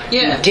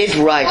 Yeah. He did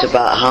write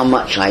about how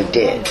much I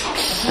did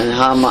and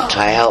how much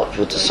I helped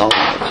with the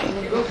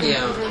songwriting.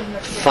 Yeah.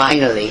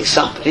 Finally,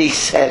 somebody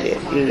said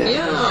it, you know.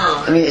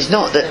 Yeah. I mean, it's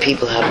not that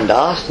people haven't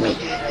asked me.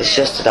 It's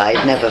just that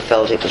I'd never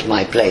felt it was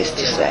my place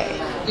to say.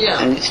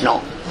 Yeah. And it's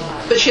not.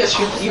 But yes,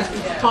 you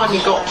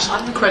finally got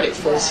credit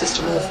for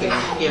Sister Morphine.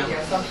 Yeah.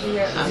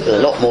 A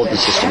lot more than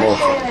Sister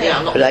Morphine.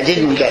 Yeah, a lot But I more.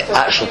 didn't get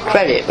actual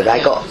credit, but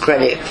I got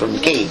credit from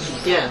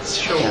Keith. Yes,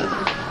 sure.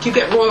 Yeah. Do you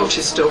get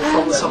royalties still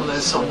from some of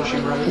those songs you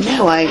wrote?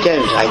 No, I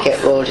don't. I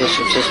get royalties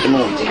from Sister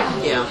Morphine.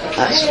 Yeah.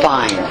 That's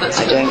fine. That's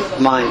I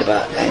don't mind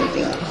about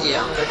anything else.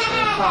 Yeah. Okay.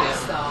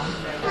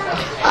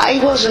 Yeah. I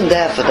wasn't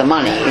there for the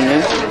money, you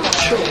know,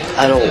 Sure.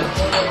 at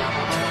all.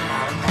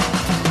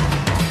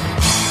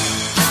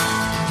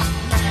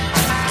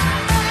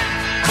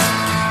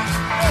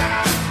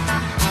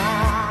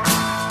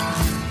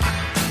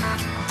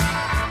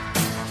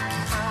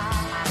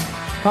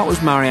 That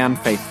was Marianne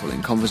Faithfull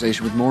in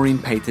conversation with Maureen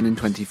Payton in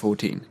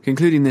 2014,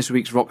 concluding this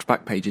week's Rock's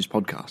Back Pages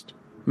podcast.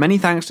 Many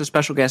thanks to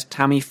special guest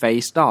Tammy Faye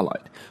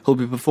Starlite, who'll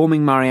be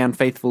performing Marianne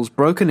Faithfull's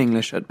Broken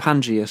English at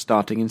Pangea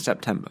starting in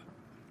September.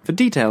 For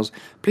details,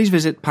 please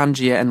visit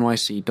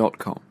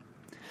pangeanyc.com.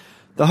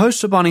 The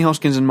hosts are Barney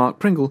Hoskins and Mark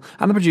Pringle,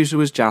 and the producer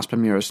was Jasper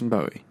Murison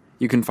Bowie.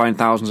 You can find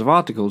thousands of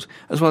articles,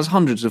 as well as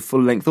hundreds of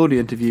full-length audio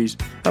interviews,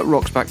 at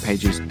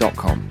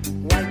rocksbackpages.com.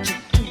 Why'd you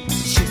eat?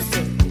 She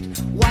said.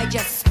 Why'd you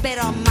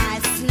spit on my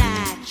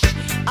snatch?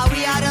 Are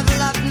we out of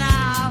love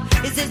now?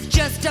 Is this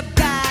just a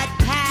bad